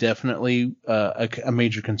thing is definitely a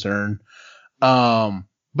major concern.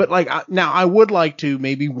 But like now I would like to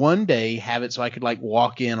maybe one day have it so I could like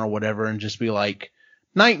walk in or whatever and just be like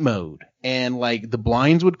night mode, and like the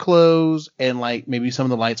blinds would close and like maybe some of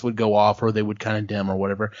the lights would go off or they would kind of dim or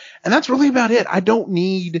whatever. And that's really about it. I don't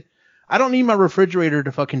need my refrigerator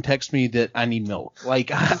to fucking text me that I need milk.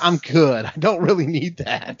 Like I'm good. I don't really need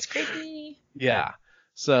that. That's creepy. Yeah.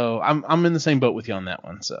 So I'm in the same boat with you on that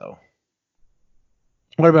one. So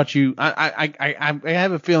what about you? I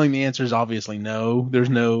have a feeling the answer is obviously no. There's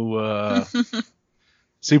no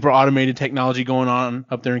super automated technology going on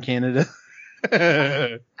up there in Canada.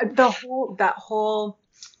 That whole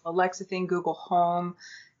Alexa thing, Google Home,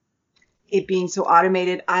 it being so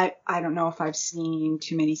automated, I don't know if I've seen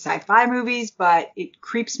too many sci-fi movies, but it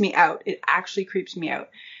creeps me out. It actually creeps me out.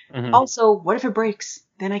 Mm-hmm. Also, what if it breaks?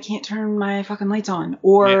 Then I can't turn my fucking lights on.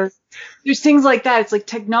 Or there's things like that. It's like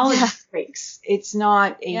technology breaks. It's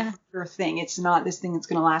not a future thing. It's not this thing that's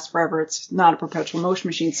going to last forever. It's not a perpetual motion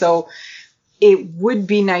machine. So it would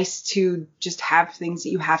be nice to just have things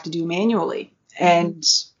that you have to do manually. And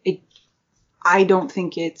I don't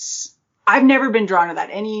think I've never been drawn to that.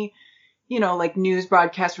 Any, like news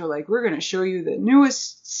broadcasts were like, we're going to show you the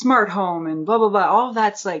newest smart home and blah, blah, blah. All of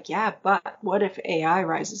that's like, yeah, but what if AI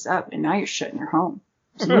rises up and now you're shutting your home?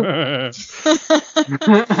 Right.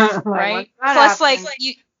 Plus, like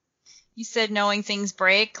you said, knowing things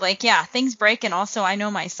break. Like, yeah, things break, and also I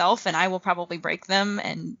know myself, and I will probably break them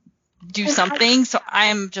and do something. So I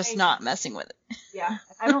am just not messing with it. Yeah,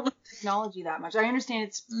 I don't like technology that much. I understand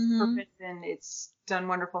its purpose and it's done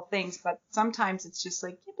wonderful things, but sometimes it's just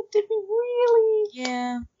like, yeah, but did we really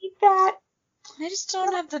need that? I just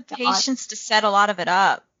don't have the patience to set a lot of it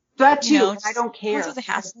up. That too. I don't care. What's the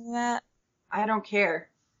hassle of that? I don't care.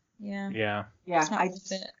 Yeah. I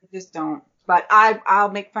just don't. But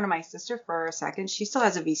I'll make fun of my sister for a second. She still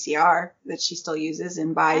has a VCR that she still uses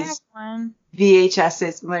and buys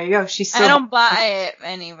VHSs. There you go. I don't buy it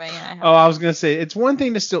anyway. I was gonna say it's one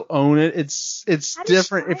thing to still own it. It's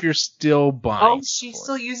different if you're still buying. Oh, she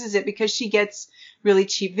still uses it because she gets really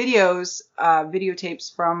cheap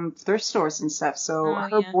videotapes from thrift stores and stuff. So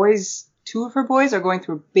two of her boys are going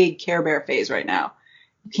through a big Care Bear phase right now.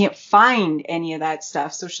 You can't find any of that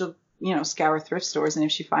stuff, so she'll scour thrift stores, and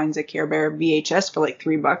if she finds a Care Bear VHS for like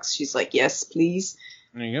 $3, she's like, yes, please.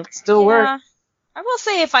 There you go. Still work. I will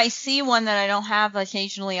say if I see one that I don't have,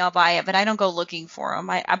 occasionally I'll buy it, but I don't go looking for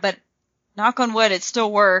them. But knock on wood, it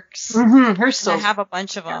still works. Mm-hmm. I have a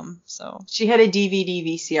bunch of them. So she had a DVD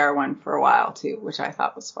VCR one for a while too, which I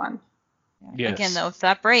thought was fun. Yes. Again, though, if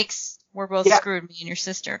that breaks, we're both screwed, me and your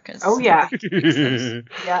sister. Yeah,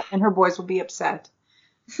 and her boys will be upset.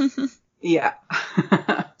 Yeah.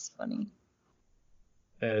 It's funny.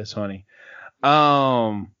 That is funny.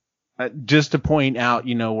 Just to point out,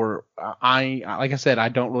 like I said, I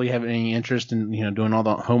don't really have any interest in, doing all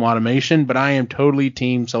the home automation, but I am totally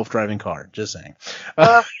team self-driving car. Just saying.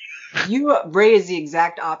 Ray is the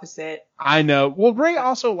exact opposite. I know. Well, Ray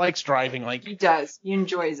also likes driving. Like he does. He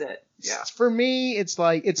enjoys it. Yeah. For me, it's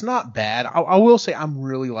like, it's not bad. I will say I'm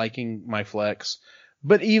really liking my Flex.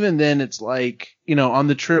 But even then, it's like, on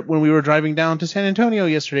the trip when we were driving down to San Antonio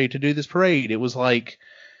yesterday to do this parade, it was like,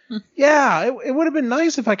 it would have been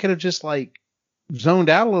nice if I could have just like zoned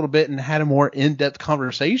out a little bit and had a more in-depth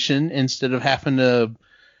conversation instead of having to,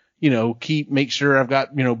 make sure I've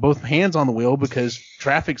got, both hands on the wheel because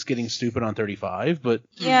traffic's getting stupid on 35. But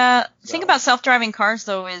the thing about self-driving cars,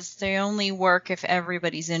 though, is they only work if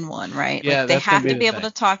everybody's in one, right? Yeah, like, they have to be able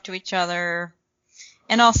to talk to each other.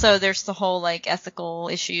 And also there's the whole like ethical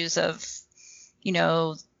issues of,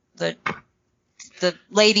 the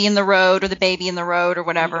lady in the road or the baby in the road or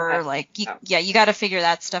whatever. You got to figure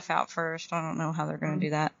that stuff out first. I don't know how they're going to do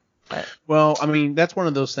that. But. Well, I mean, that's one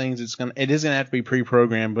of those things. It is going to have to be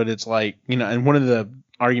pre-programmed, but it's like, and one of the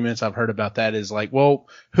arguments I've heard about that is like, well,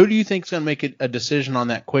 who do you think is going to make a decision on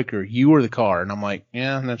that quicker, you or the car? And I'm like,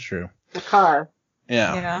 yeah, that's true. The car.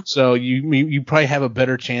 Yeah. So you probably have a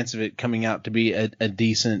better chance of it coming out to be a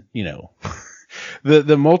decent,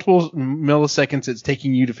 the multiple milliseconds it's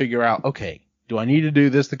taking you to figure out, okay, do I need to do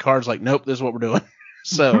this? The card's like, nope, this is what we're doing.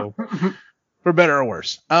 So, for better or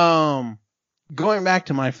worse. Going back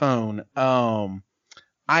to my phone,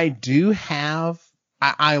 I do have,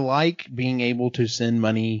 I like being able to send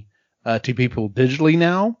money to people digitally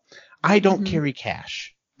now. I don't carry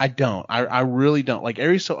cash. I don't. I really don't. Like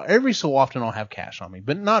every so often I'll have cash on me,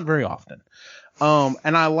 but not very often.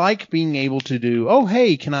 And I like being able to do, oh,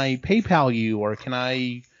 hey, can I PayPal you, or can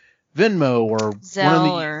I Venmo, or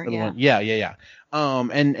Zelle, one or of the yeah.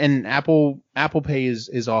 And Apple Pay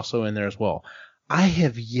is also in there as well. I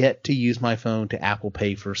have yet to use my phone to Apple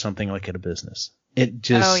Pay for something like at a business. It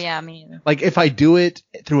just, oh yeah, me either. Like if I do it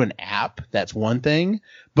through an app, that's one thing.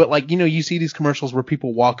 But like, you know, you see these commercials where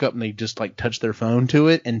people walk up and they just like touch their phone to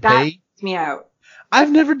it and pay. Freaks me out.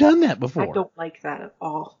 I've never done that before. I don't like that at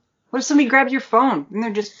all. What if somebody grabs your phone and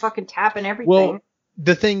they're just fucking tapping everything? Well,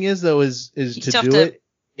 the thing is though, is to do it,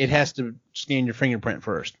 it has to scan your fingerprint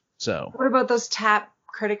first. So. What about those tap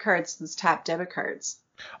credit cards, those tap debit cards?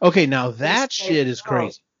 Okay, now that shit is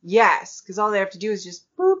crazy. Yes, because all they have to do is just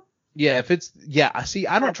boop. Yeah, if it's, yeah, see,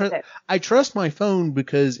 I don't trust, I trust my phone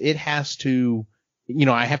because it has to, you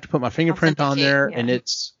know, I have to put my fingerprint on there, and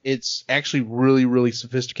it's actually really, really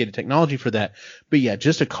sophisticated technology for that. But yeah,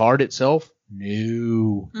 just a card itself,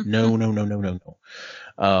 no.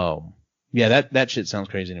 Yeah, that shit sounds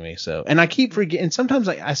crazy to me. So, and I keep forgetting, sometimes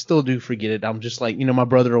I still do forget it. I'm just like, you know, my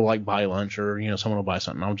brother will like buy lunch, or, you know, someone will buy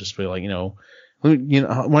something. I'll just feel like, you know,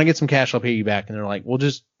 when I get some cash, I'll pay you back. And they're like, well,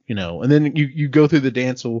 just, you know, and then you go through the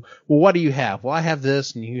dance. Well, what do you have? Well, I have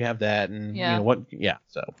this and you have that, and you know what? Yeah.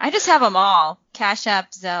 So I just have them all: Cash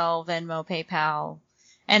App, Zelle, Venmo, PayPal,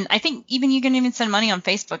 and I think you can even send money on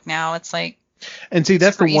Facebook now. It's like, and see,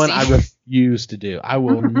 that's the one I refuse to do. I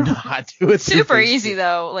will not do it. Super easy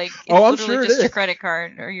though. Like, it's I'm literally sure just it your is. credit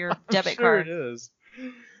card or your debit sure card. It is.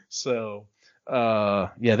 So,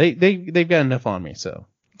 yeah, they've got enough on me. So.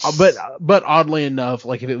 But oddly enough,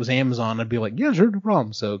 like if it was Amazon, I'd be like, yeah, sure, no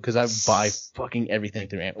problem. So, cause I buy fucking everything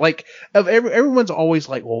through Amazon. Like, everyone's always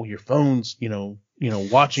like, well, your phone's, you know,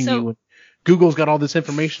 watching you. Google's got all this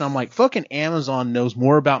information. I'm like, fucking Amazon knows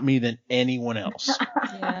more about me than anyone else.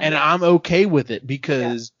 Yeah. And I'm okay with it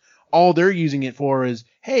because all they're using it for is,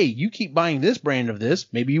 hey, you keep buying this brand of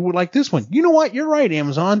this. Maybe you would like this one. You know what? You're right,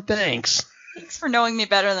 Amazon. Thanks. Thanks for knowing me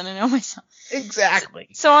better than I know myself. Exactly.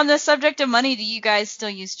 So on the subject of money, do you guys still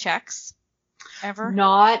use checks? Ever?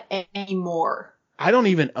 Not anymore. I don't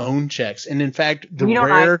even own checks. And in fact, the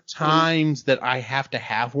rare times that I have to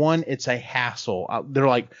have one, it's a hassle. They're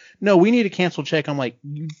like, no, we need a cancel check. I'm like,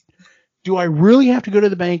 do I really have to go to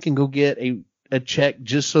the bank and go get a check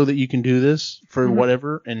just so that you can do this for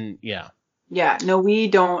whatever? And yeah. Yeah, no, we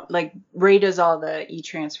don't. Like, Ray does all the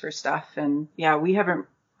e-transfer stuff. And yeah,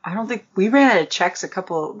 I don't think we ran out of checks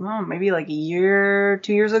maybe like a year,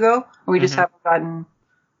 2 years ago. We just haven't gotten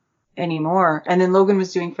any more. And then Logan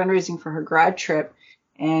was doing fundraising for her grad trip,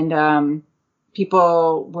 and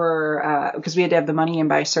people were, because we had to have the money in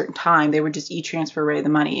by a certain time, they would just e-transfer Ray the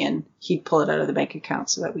money, and he'd pull it out of the bank account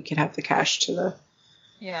so that we could have the cash to the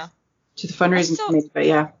fundraising committee. But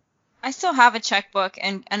yeah, I still have a checkbook,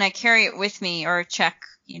 and I carry it with me, or a check,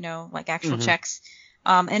 you know, like actual checks.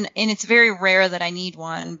 And it's very rare that I need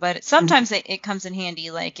one, but sometimes it comes in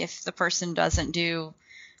handy. Like if the person doesn't do,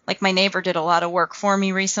 like my neighbor did a lot of work for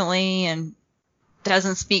me recently and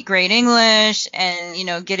doesn't speak great English, and, you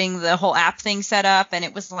know, getting the whole app thing set up, and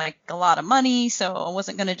it was like a lot of money. So I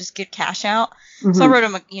wasn't going to just get cash out. So I wrote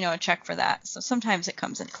him a check for that. So sometimes it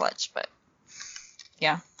comes in clutch, but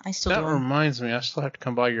yeah, I still do. That reminds me, I still have to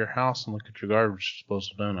come by your house and look at your garbage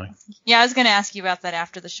disposal, don't I? Yeah, I was going to ask you about that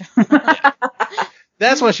after the show.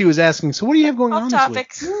 That's why she was asking. So what do you have going on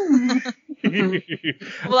topic. this week?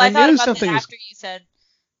 Well, I thought about that after you said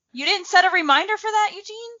you didn't set a reminder for that,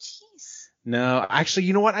 Eugene. Jeez. No, actually,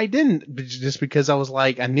 you know what? I didn't, just because I was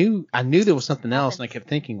like, I knew there was something else, and I kept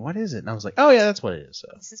thinking, what is it? And I was like, oh yeah, that's what it is. So.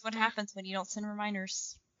 This is what happens when you don't send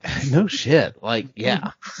reminders. No shit. Like,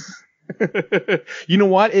 yeah. You know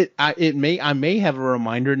what? I may have a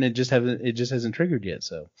reminder, and it just hasn't triggered yet.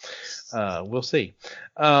 So, we'll see.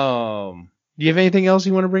 Do you have anything else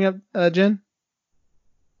you want to bring up, Jen?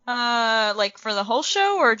 Like for the whole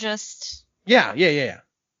show, or just? Yeah.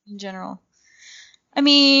 In general. I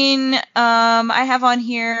mean, I have on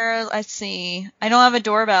here, let's see, I don't have a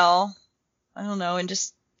doorbell. I don't know, and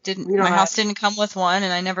just my house didn't come with one,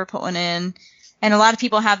 and I never put one in. And a lot of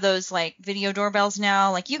people have those, like, video doorbells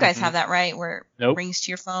now. Like, you guys have that, right? Where it rings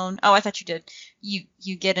to your phone. Oh, I thought you did.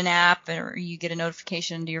 You get an app, or you get a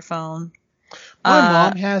notification to your phone. My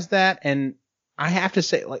mom has that, and I have to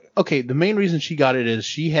say, like, okay, the main reason she got it is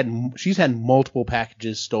she's had multiple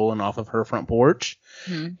packages stolen off of her front porch,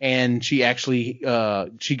 and she actually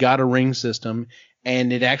she got a Ring system,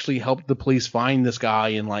 and it actually helped the police find this guy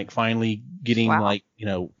and like finally getting like, you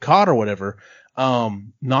know, caught or whatever.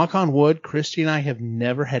 Knock on wood, Christy and I have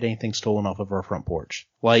never had anything stolen off of our front porch.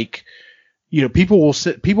 Like, you know, people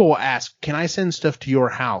will ask, can I send stuff to your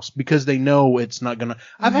house? Because they know it's not gonna.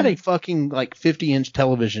 I've had a fucking like 50-inch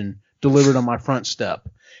television delivered on my front step,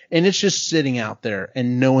 and it's just sitting out there,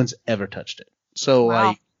 and no one's ever touched it. So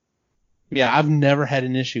like, yeah, I've never had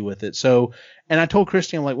an issue with it. So, and I told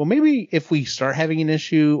Christy, I'm like, well, maybe if we start having an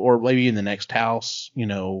issue, or maybe in the next house, you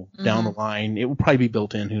know, down the line, it will probably be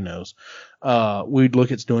built in. Who knows? We'd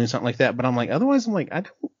look at doing something like that. But I'm like, otherwise, I'm like, I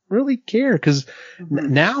don't really care, because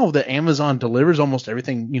now that Amazon delivers almost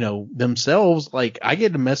everything, you know, themselves. Like, I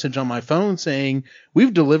get a message on my phone saying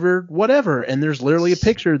we've delivered whatever, and there's literally a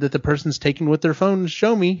picture that the person's taken with their phone to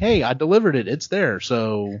show me, hey, I delivered it. It's there.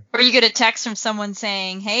 So. Or you get a text from someone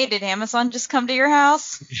saying, hey, did Amazon just come to your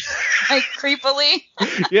house? Like, creepily.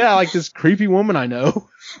 Yeah, like this creepy woman I know.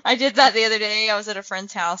 I did that the other day. I was at a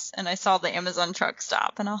friend's house and I saw the Amazon truck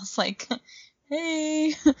stop, and I was like,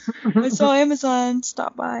 hey, I saw Amazon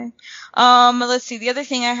stop by. Let's see. The other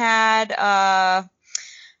thing I had,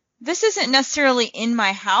 this isn't necessarily in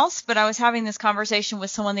my house, but I was having this conversation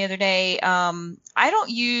with someone the other day. I don't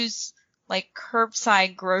use like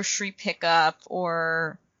curbside grocery pickup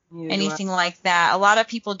or anything like that. A lot of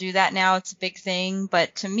people do that now. It's a big thing,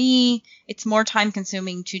 but to me, it's more time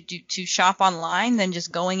consuming to shop online than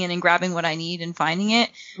just going in and grabbing what I need and finding it.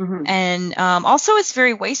 And also it's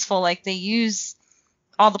very wasteful. Like, they use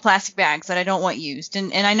all the plastic bags that I don't want used.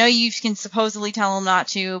 And I know you can supposedly tell them not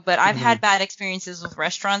to, but I've had bad experiences with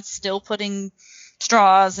restaurants still putting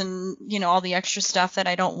straws and, you know, all the extra stuff that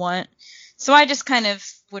I don't want. So I just kind of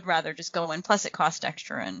would rather just go in. Plus it costs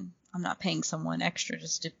extra, and I'm not paying someone extra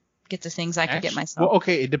just to get the things I could get myself. Well,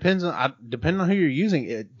 okay, it depends on who you're using.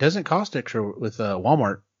 It doesn't cost extra with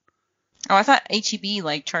Walmart. Oh, I thought H-E-B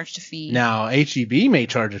like charged a fee. Now H-E-B may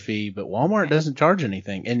charge a fee, but Walmart doesn't charge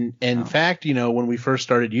anything. And in fact, you know, when we first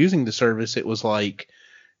started using the service, it was like,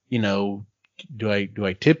 you know, do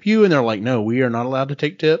I tip you? And they're like, no, we are not allowed to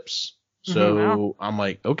take tips. So I'm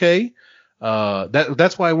like, okay.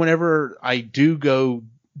 That's why whenever I do go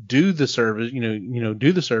do the service,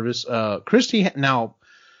 do the service, Christy, now,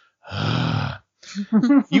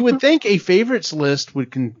 you would think a favorites list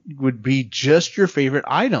would be just your favorite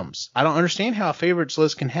items. I don't understand how a favorites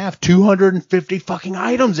list can have 250 fucking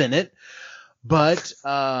items in it, but,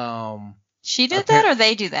 she did that, or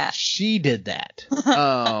they do that? She did that.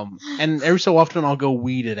 And every so often I'll go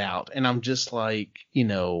weed it out, and I'm just like, you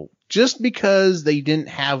know, just because they didn't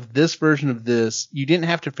have this version of this, you didn't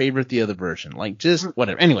have to favorite the other version. Like, just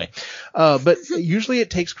whatever. Anyway, but usually it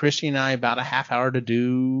takes Christy and I about a half hour to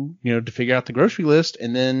do, you know, to figure out the grocery list,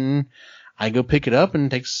 and then I go pick it up, and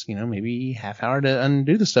it takes, you know, maybe half hour to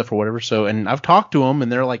undo the stuff or whatever. So, and I've talked to them, and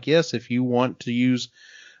they're like, yes, if you want to use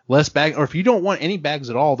less bags, or if you don't want any bags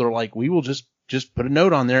at all, they're like, we will just put a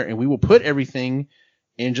note on there, and we will put everything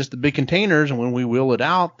in just the big containers, and when we wheel it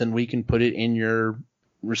out, then we can put it in your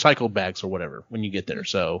recycled bags or whatever when you get there.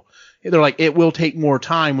 So they're like, it will take more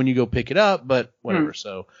time when you go pick it up, but whatever.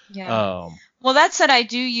 So yeah. Well, that said, I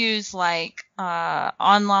do use like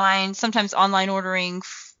sometimes online ordering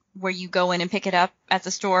where you go in and pick it up at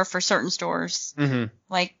the store for certain stores,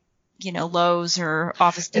 like, you know, Lowe's or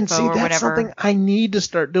Office Depot or whatever. That's something I need to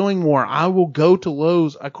start doing more. I will go to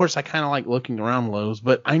Lowe's. Of course, I kind of like looking around Lowe's,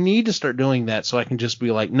 but I need to start doing that so I can just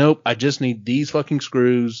be like, nope, I just need these fucking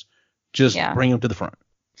screws. Just bring them to the front.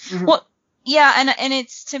 Well, yeah, and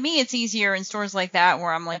it's, to me, it's easier in stores like that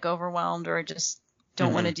where I'm like overwhelmed or I just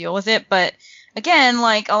don't want to deal with it. But again,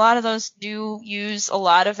 like, a lot of those do use a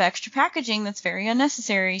lot of extra packaging that's very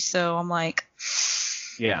unnecessary. So I'm like,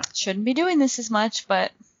 shouldn't be doing this as much.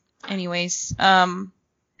 But anyways,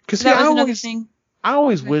 because that was another thing. I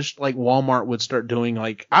always wished like Walmart would start doing,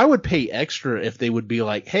 like, I would pay extra if they would be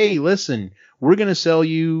like, hey, listen, we're going to sell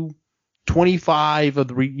you 25 of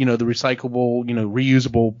the the recyclable,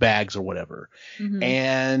 reusable bags or whatever.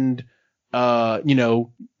 And,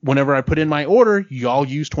 whenever I put in my order, y'all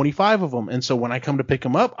use 25 of them. And so when I come to pick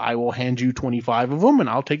them up, I will hand you 25 of them and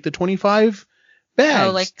I'll take the 25 bags.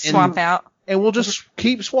 Oh, like swap out. And we'll just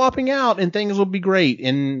keep swapping out and things will be great.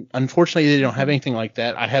 And unfortunately, they don't have anything like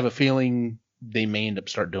that. I have a feeling they may end up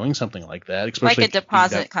start doing something like that. Especially like a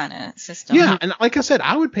deposit kind of system. Yeah. And like I said,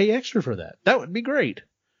 I would pay extra for that. That would be great.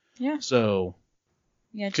 Yeah. So,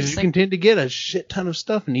 Yeah, Because just you like can tend to get a shit ton of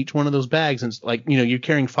stuff in each one of those bags. And it's like, you're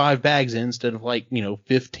carrying 5 bags in instead of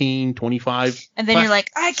 15, 25. and then you're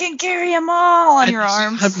like, I can carry them all on your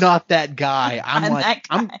arms. I'm not that guy. I'm that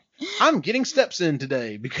guy. I'm getting steps in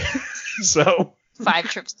today because so 5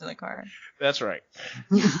 trips to the car. that's right.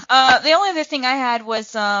 The only other thing I had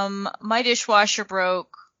was my dishwasher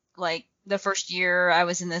broke like the first year I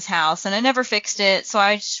was in this house, and I never fixed it, so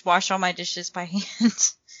I just wash all my dishes by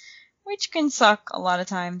hand, which can suck a lot of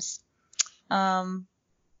times. And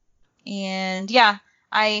yeah,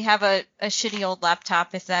 I have a shitty old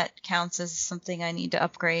laptop, if that counts as something I need to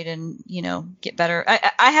upgrade and, get better.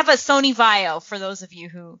 I have a Sony Vaio, for those of you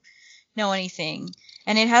who know anything,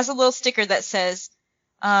 and it has a little sticker that says,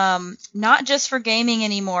 not just for gaming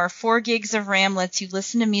anymore, 4 gigs of RAM lets you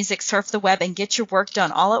listen to music, surf the web, and get your work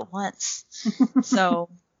done all at once. So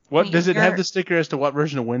what does it have the sticker as to what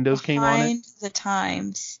version of Windows came on it? Behind the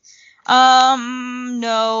times.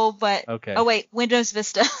 No, but okay. Oh wait, Windows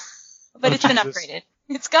Vista. But it's been upgraded.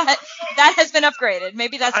 That has been upgraded.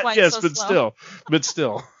 Maybe that's why it's so slow. But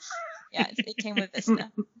still. Yeah, it came with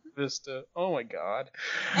Vista. Vista. Oh my god.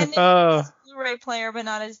 And it's a Blu-ray player, but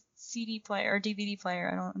not a CD player or DVD player.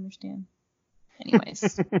 I don't understand.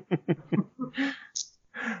 Anyways.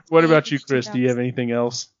 What about you, Chris? Do you have anything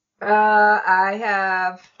else? I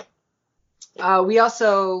have. We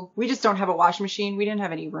just don't have a washing machine. We didn't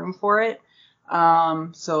have any room for it.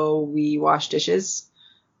 So we wash dishes.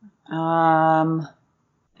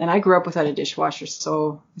 And I grew up without a dishwasher,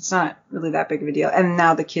 so it's not really that big of a deal. And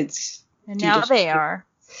now the kids. And now they are.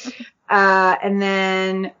 And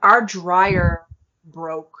then our dryer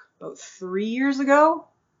broke about 3 years ago.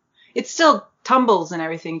 It still tumbles and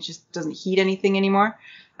everything. It just doesn't heat anything anymore.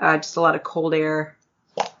 Just a lot of cold air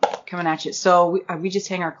coming at you. So we just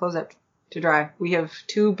hang our clothes up to dry. We have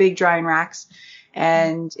 2 big drying racks.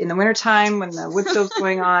 And in the wintertime, when the wood stove's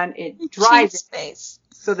going on, it dries it.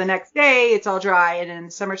 So the next day, it's all dry. And in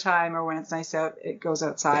the summertime, or when it's nice out, it goes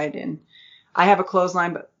outside. And I have a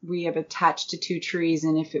clothesline, but we have attached to 2 trees.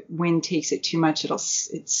 And if wind takes it too much,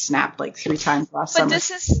 it's snapped like 3 times last summer. But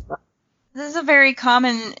this is a very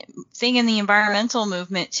common thing in the environmental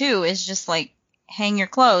movement too. Is just like hang your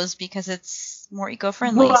clothes because it's more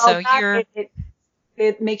eco-friendly. Well, so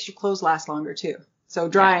it makes your clothes last longer too. So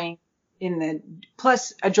drying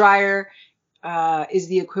plus a dryer is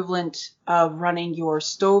the equivalent of running your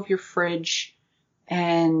stove, your fridge,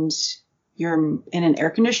 and you're in an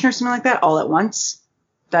air conditioner or something like that all at once.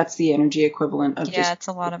 That's the energy equivalent of it's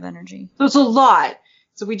a lot of energy. So it's a lot.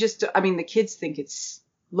 So the kids think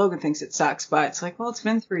Logan thinks it sucks, but it's like, well, it's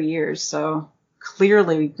been 3 years, so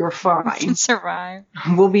clearly you're fine. You can survive.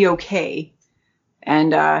 We'll be okay.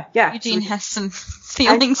 And, Eugene has some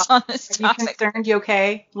feelings on this topic. Are you concerned? You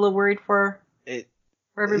okay? A little worried for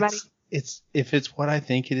everybody? If it's what I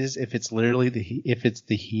think it is, if it's literally if it's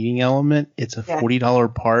the heating element, it's a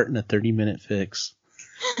 $40 part and a 30-minute fix.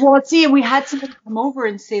 Well, see, we had somebody come over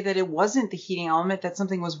and say that it wasn't the heating element, that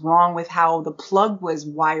something was wrong with how the plug was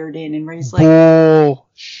wired in, and Ray's like,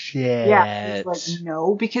 bullshit. Yeah, he's like,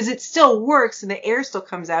 no, because it still works and the air still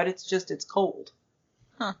comes out. It's just it's cold.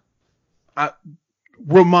 Huh.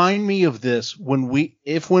 Remind me of this when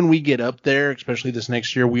we get up there, especially this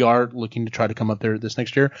next year. We are looking to try to come up there this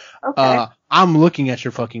next year. Okay. I'm looking at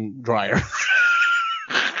your fucking dryer.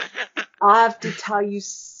 I'll have to tell you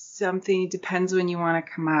something. It depends when you want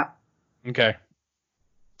to come up. Okay.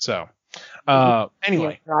 So,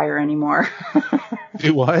 anyway. Dryer anymore.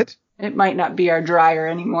 Do what? It might not be our dryer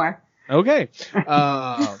anymore. Okay.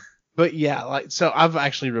 But yeah, so I've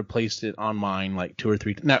actually replaced it on mine 2 or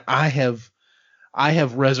 3 times. Now I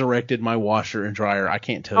have resurrected my washer and dryer. I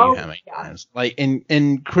can't tell you how many times.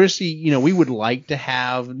 And Christy, we would like to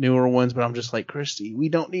have newer ones, but I'm just like, Christy, we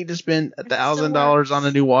don't need to spend $1,000 on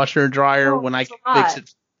a new washer and dryer when I can fix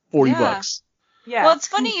it for $40. Yeah. Well, it's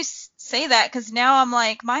funny you say that because now I'm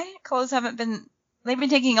like, my clothes they've been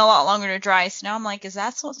taking a lot longer to dry. So now I'm like, is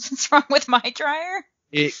that what's wrong with my dryer?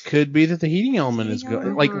 It could be that the heating element is good.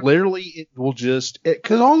 Literally, it will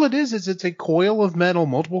because all it is it's a coil of metal,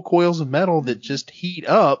 multiple coils of metal that just heat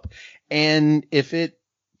up. And if it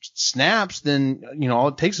snaps, then, all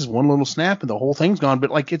it takes is one little snap and the whole thing's gone.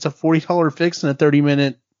 But it's a $40 fix and a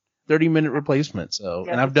 30-minute replacement. So,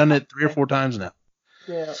 and I've done it 3 or 4 times now.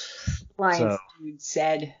 Yeah. Brian's dude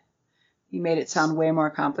said he made it sound way more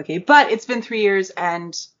complicated, but it's been 3 years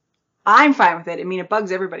and I'm fine with it. I mean, it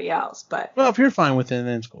bugs everybody else, but. Well, if you're fine with it,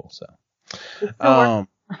 then it's cool. So, I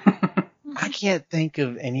can't think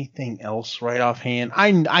of anything else right offhand.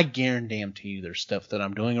 I guarantee you there's stuff that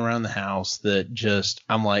I'm doing around the house that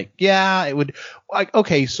I'm like, yeah, it would.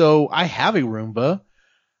 Okay, so I have a Roomba.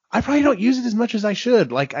 I probably don't use it as much as I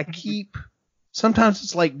should. Like I keep. Sometimes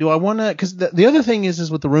it's like, do I want to? Because the other thing is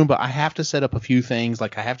with the Roomba, I have to set up a few things.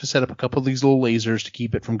 Like I have to set up a couple of these little lasers to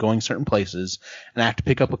keep it from going certain places, and I have to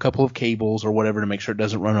pick up a couple of cables or whatever to make sure it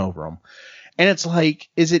doesn't run over them. And it's like,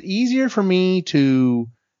 is it easier for me to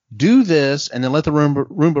do this and then let the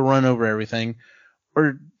Roomba run over everything,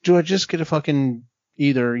 or do I just get a fucking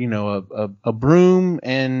either a broom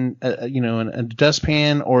and a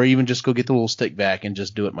dustpan, or even just go get the little stick vac and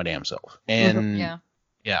just do it my damn self? And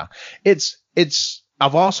yeah,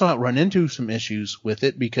 I've also run into some issues with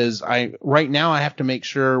it because right now I have to make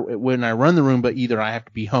sure when I run the Roomba, either I have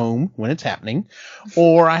to be home when it's happening,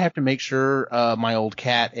 or I have to make sure my old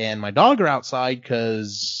cat and my dog are outside,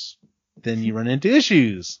 because then you run into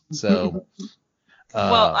issues. So,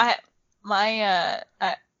 well, my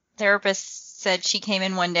therapist said she came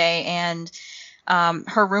in one day and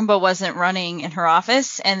her Roomba wasn't running in her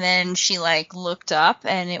office, and then she looked up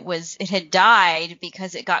and it had died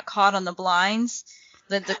because it got caught on the blinds,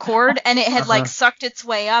 the cord, and it had sucked its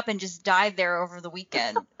way up and just died there over the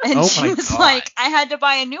weekend. And she was God. Like, I had to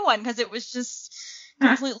buy a new one because it was just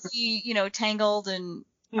completely, tangled. And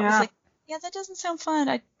I was like, yeah, that doesn't sound fun.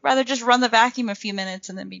 I'd rather just run the vacuum a few minutes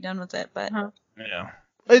and then be done with it. But yeah.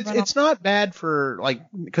 It's not bad for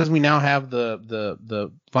because we now have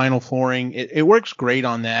the vinyl flooring. It works great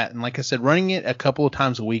on that. And like I said, running it a couple of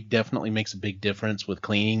times a week definitely makes a big difference with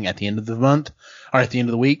cleaning at the end of the month or at the end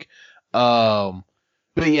of the week.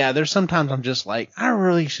 But yeah, there's sometimes I'm just like, I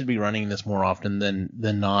really should be running this more often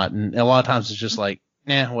than not. And a lot of times it's just like,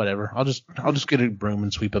 whatever. I'll just get a broom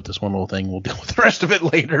and sweep up this one little thing. We'll deal with the rest of it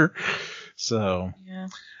later. So yeah.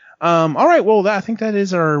 All right. Well, I think that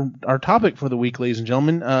is our topic for the week, ladies and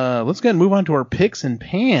gentlemen. Let's go ahead and move on to our picks and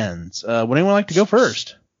pans. Would anyone like to go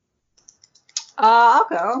first? I'll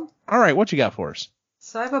go. All right. What you got for us?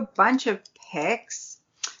 So I have a bunch of picks.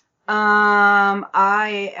 I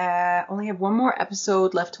only have one more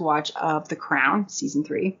episode left to watch of The Crown, season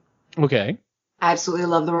 3. Okay. I absolutely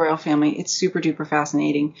love the royal family. It's super duper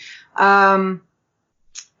fascinating. And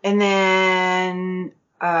then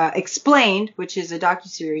Explained, which is a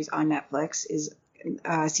docuseries on Netflix, is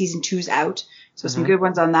season 2's out. So some good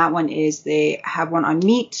ones on that one is they have one on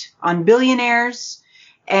meat, on billionaires,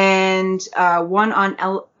 and one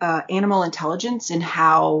on animal intelligence and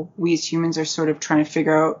how we as humans are sort of trying to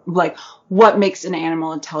figure out what makes an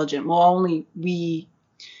animal intelligent. Well, the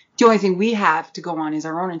only thing we have to go on is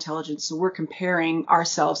our own intelligence. So we're comparing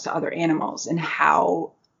ourselves to other animals, and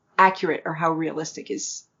how accurate or how realistic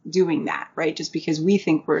is doing that, right? Just because we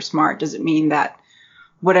think we're smart doesn't mean that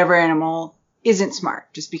whatever animal isn't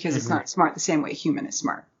smart, just because it's not smart the same way a human is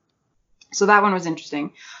smart. So that one was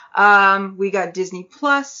interesting. We got Disney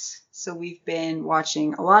Plus, so we've been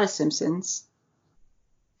watching a lot of Simpsons.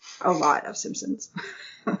 A lot of Simpsons.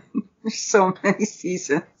 There's so many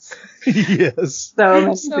seasons. Yes.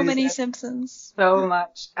 So many Simpsons. So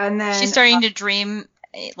much. And then she's starting to dream,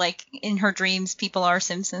 in her dreams, people are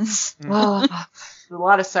Simpsons. Oh, a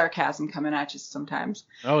lot of sarcasm coming at you sometimes.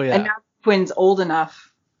 Oh, yeah. And now Quinn's old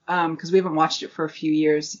enough, because we haven't watched it for a few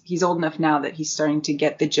years. He's old enough now that he's starting to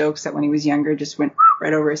get the jokes that when he was younger just went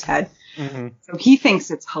right over his head. So he thinks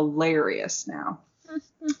it's hilarious now.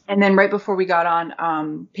 And then right before we got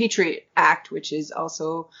on Patriot Act, which is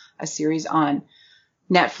also a series on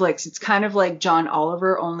Netflix. It's kind of like John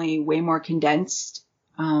Oliver, only way more condensed.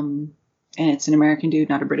 And it's an American dude,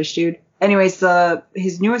 not a British dude. Anyways,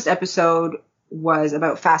 his newest episode was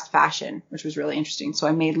about fast fashion, which was really interesting. So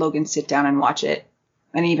I made Logan sit down and watch it.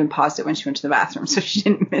 And I even paused it when she went to the bathroom so she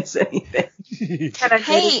didn't miss anything.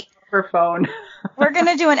 Hey, her phone. We're going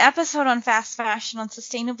to do an episode on fast fashion on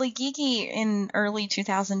Sustainably Geeky in early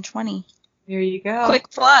 2020. There you go. Quick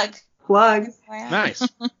plug. Nice.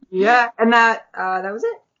 Yeah, and that was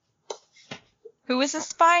it. Who was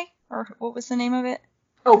this by? Or what was the name of it?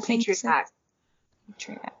 Oh, Patriot Act.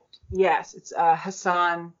 Patriot Act. Yes, it's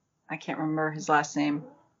Hassan. I can't remember his last name,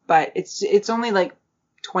 but it's only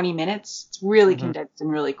 20 minutes. It's really condensed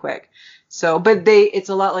and really quick. So, but it's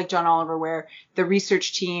a lot like John Oliver, where the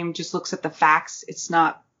research team just looks at the facts. It's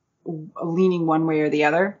not leaning one way or the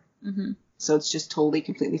other. So it's just totally,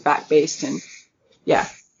 completely fact-based. And yeah,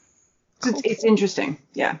 it's interesting.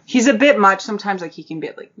 Yeah. He's a bit much. Sometimes he can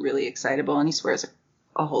get really excitable, and he swears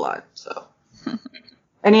a whole lot. So,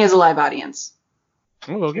 and he has a live audience.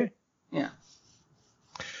 Oh, okay. Yeah.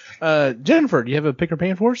 Jennifer, do you have a pick or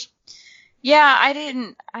pan for us? Yeah,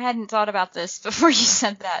 I hadn't thought about this before you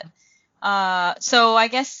said that. So I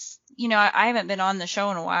guess, I haven't been on the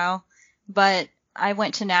show in a while, but I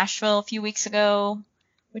went to Nashville a few weeks ago,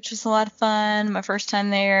 which was a lot of fun. My first time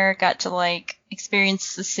there, got to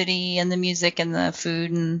experience the city and the music and the food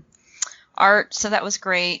and art. So that was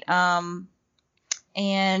great.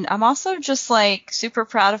 And I'm also just like super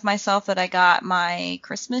proud of myself that I got my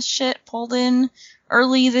Christmas shit pulled in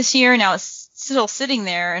early this year. Now it's still sitting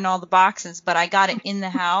there in all the boxes, but I got it in the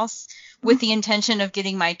house with the intention of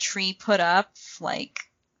getting my tree put up like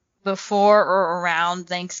before or around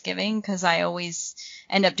Thanksgiving, because I always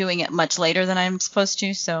end up doing it much later than I'm supposed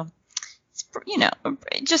to. So it's, you know,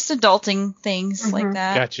 just adulting things like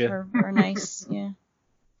that Gotcha. are nice. Yeah.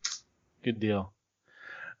 Good deal.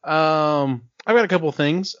 I've got a couple of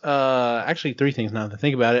things. Actually, 3 things now that I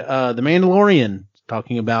think about it. The Mandalorian,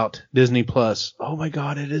 talking about Disney Plus. Oh my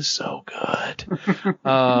God, it is so good.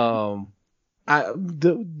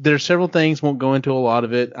 There's several things. Won't go into a lot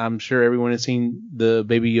of it. I'm sure everyone has seen the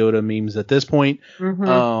Baby Yoda memes at this point.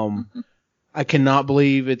 I cannot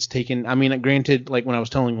believe it's taken. I mean, granted, like when I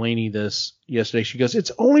was telling Lainey this yesterday, she goes,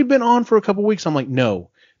 "It's only been on for a couple weeks." I'm like,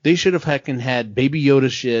 no. They should have heckin' had Baby Yoda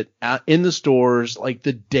shit out in the stores like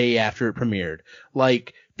the day after it premiered.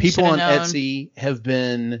 Like people on Etsy have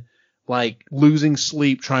been like losing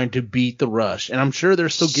sleep trying to beat the rush. And I'm sure they're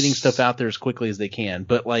still getting stuff out there as quickly as they can.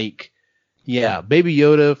 But like, yeah, Baby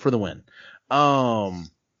Yoda for the win. My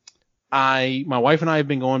wife and I have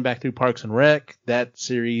been going back through Parks and Rec. That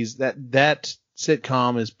series, that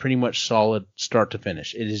sitcom is pretty much solid start to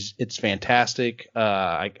finish. It's fantastic.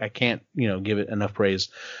 I can't, give it enough praise.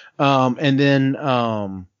 And then,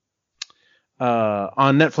 on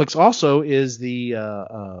Netflix also is the,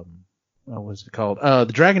 what was it called? The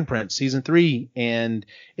Dragon Prince season 3. And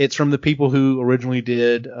it's from the people who originally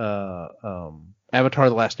did, Avatar: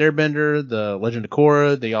 The Last Airbender, The Legend of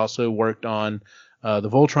Korra. They also worked on, the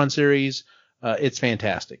Voltron series. It's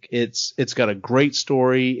fantastic. It's got a great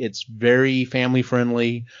story. It's very family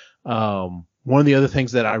friendly. One of the other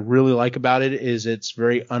things that I really like about it is it's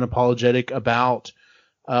very unapologetic about,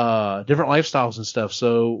 different lifestyles and stuff.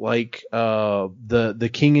 So like, the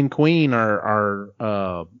king and queen are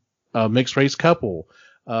a mixed race couple.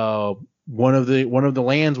 One of the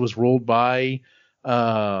lands was ruled by,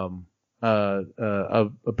 a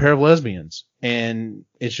pair of lesbians, and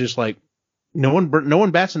it's just like, no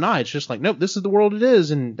one bats an eye. It's just like, nope, this is the world it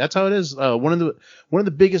is, and that's how it is. One of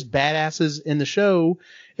the biggest badasses in the show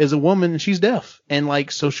is a woman, and she's deaf, and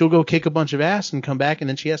like, so she'll go kick a bunch of ass and come back, and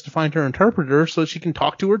then she has to find her interpreter so she can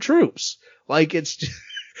talk to her troops. Like, it's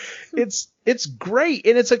just, it's great,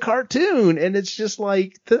 and it's a cartoon, and it's just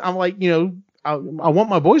like, I'm like, I want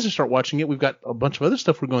my boys to start watching it. We've got a bunch of other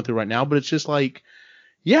stuff we're going through right now, but it's just like,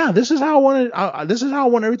 yeah, this is how I want it. This is how I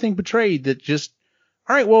want everything portrayed. That just,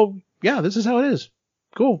 all right, well, yeah, this is how it is.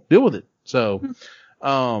 Cool. Deal with it. So,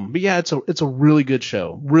 but yeah, it's a really good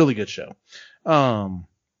show. Really good show.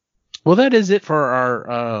 Well, that is it for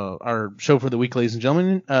our show for the week, ladies and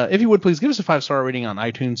gentlemen. If you would please give us a 5-star rating on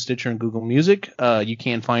iTunes, Stitcher, and Google Music. You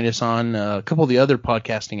can find us on a couple of the other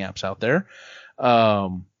podcasting apps out there.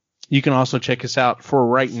 You can also check us out for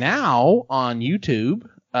right now on YouTube.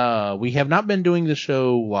 We have not been doing the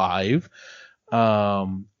show live.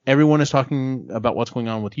 Everyone is talking about what's going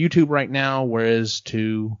on with YouTube right now, whereas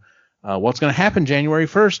to what's going to happen January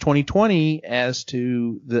 1st, 2020, as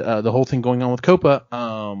to the whole thing going on with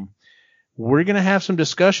COPA. We're going to have some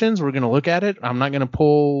discussions. We're going to look at it. I'm not going to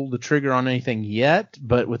pull the trigger on anything yet,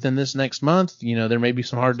 but within this next month, there may be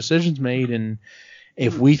some hard decisions made. And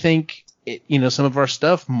if we think some of our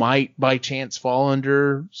stuff might by chance fall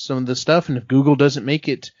under some of the stuff, and if Google doesn't make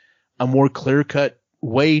it a more clear-cut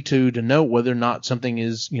way to know whether or not something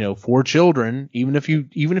is, for children, even if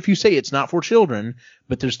you say it's not for children,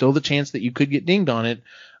 but there's still the chance that you could get dinged on it.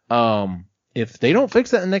 If they don't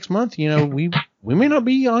fix that in the next month, we may not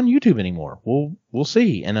be on YouTube anymore. We'll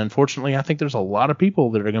see. And unfortunately, I think there's a lot of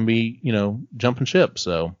people that are going to be, jumping ship.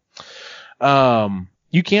 So,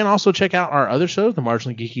 you can also check out our other shows, the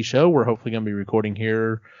Marginally Geeky Show. We're hopefully going to be recording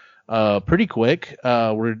here pretty quick.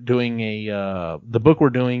 We're doing the book we're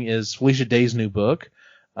doing is Felicia Day's new book,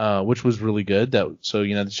 which was really good. So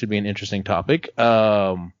that should be an interesting topic.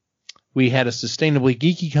 We had a Sustainably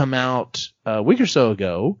Geeky come out a week or so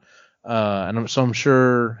ago. And I'm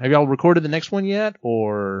sure, have y'all recorded the next one yet,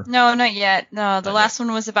 or? No, not yet. No, the last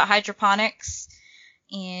one was about hydroponics.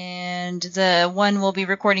 And the one we'll be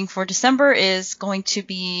recording for December is going to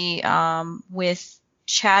be, with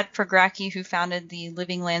Chad Progracki, who founded the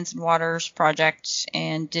Living Lands and Waters Project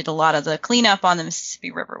and did a lot of the cleanup on the Mississippi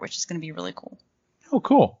River, which is going to be really cool. Oh,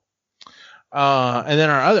 cool. And then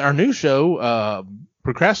our new show,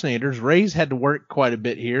 Procrastinators. Ray's had to work quite a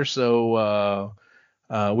bit here, so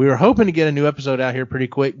we were hoping to get a new episode out here pretty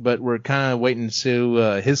quick, but we're kind of waiting to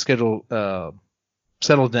see his schedule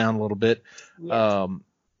settle down a little bit. Yes.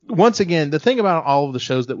 once again, the thing about all of the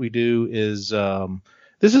shows that we do is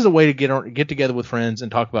this is a way to get together with friends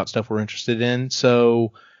and talk about stuff we're interested in.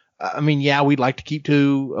 So, I mean, yeah, we'd like to keep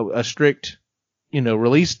to a strict,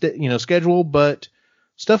 release, schedule, but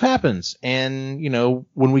stuff happens. And,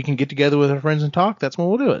 when we can get together with our friends and talk, that's when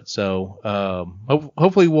we'll do it. So,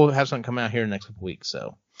 hopefully we'll have something come out here in the next couple weeks.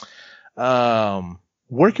 So,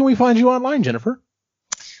 where can we find you online, Jennifer?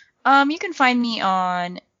 You can find me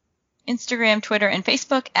on Instagram, Twitter, and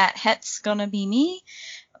Facebook at Het's Gonna Be Me.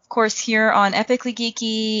 Of course, here on Epically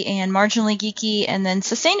Geeky and Marginally Geeky, and then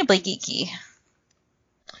Sustainably Geeky.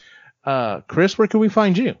 Chris, where can we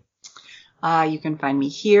find you? You can find me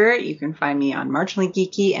here. You can find me on Marginally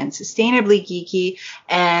Geeky and Sustainably Geeky.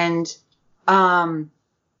 And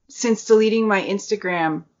since deleting my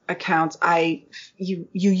Instagram accounts, you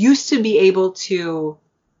used to be able to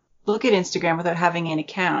look at Instagram without having an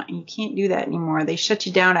account, and you can't do that anymore. They shut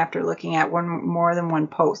you down after looking at more than one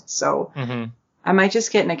post. So I might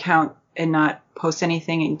just get an account and not post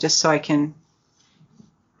anything, and just so I can.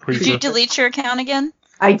 Did you delete your account again?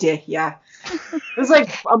 I did, yeah. It was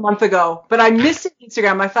like a month ago, but I missed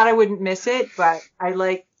Instagram. I thought I wouldn't miss it, but I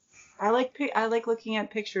like looking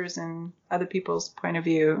at pictures and other people's point of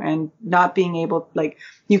view, and not being able, like,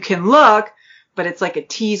 you can look, but it's like a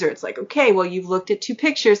teaser. It's like, okay, well, you've looked at 2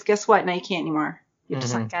 pictures. Guess what? Now you can't anymore. You have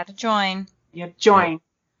to gotta join. You have to join.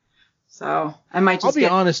 So I might just. I'll be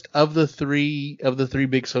honest. Of the three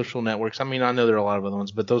big social networks, I mean, I know there are a lot of other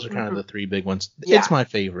ones, but those are kind of the 3 big ones. Yeah. It's my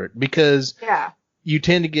favorite because you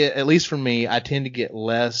tend to get, at least for me, I tend to get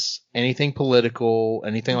less anything political,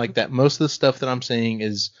 anything like that. Most of the stuff that I'm seeing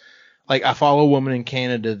is, like, I follow a woman in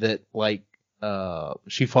Canada that, like,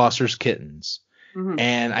 she fosters kittens.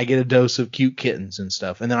 And I get a dose of cute kittens and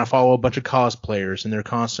stuff. And then I follow a bunch of cosplayers, and they're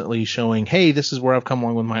constantly showing, hey, this is where I've come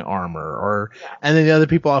along with my armor. And then the other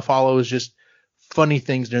people I follow is just funny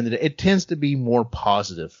things during the day. It tends to be more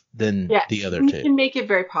positive than the other 2. You can make it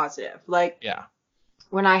very positive. Like,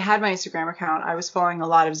 when I had my Instagram account, I was following a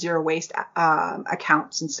lot of zero waste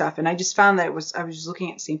accounts and stuff. And I just found that I was just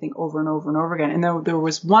looking at the same thing over and over and over again. And there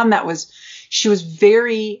was one that she was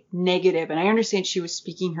very negative, and I understand she was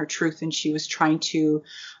speaking her truth, and she was trying to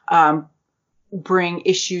bring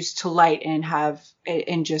issues to light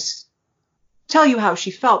and just tell you how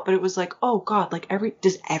she felt. But it was like, oh God, like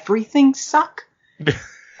does everything suck?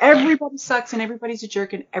 Everybody sucks, and everybody's a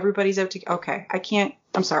jerk, and everybody's out to. Okay,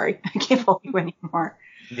 I'm sorry, I can't follow you anymore.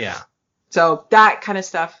 Yeah. So that kind of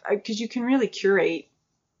stuff, because you can really curate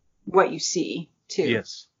what you see too.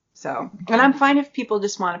 Yes. So, and I'm fine if people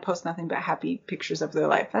just want to post nothing but happy pictures of their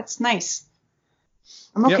life. That's nice.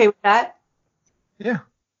 I'm okay with that. Yeah.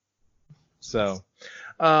 So,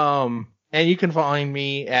 and you can find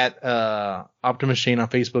me at Optimus Shane on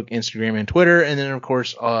Facebook, Instagram, and Twitter. And then, of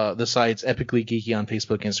course, the site's Epically Geeky on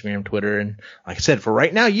Facebook, Instagram, Twitter, and, like I said, for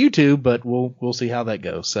right now, YouTube, but we'll see how that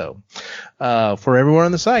goes. So, for everyone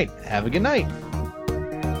on the site, have a good night.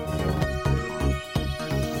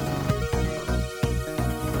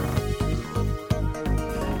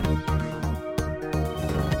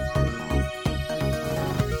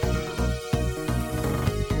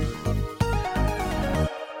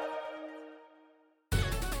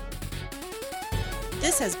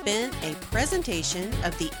 This has been a presentation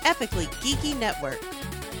of the Epically Geeky Network.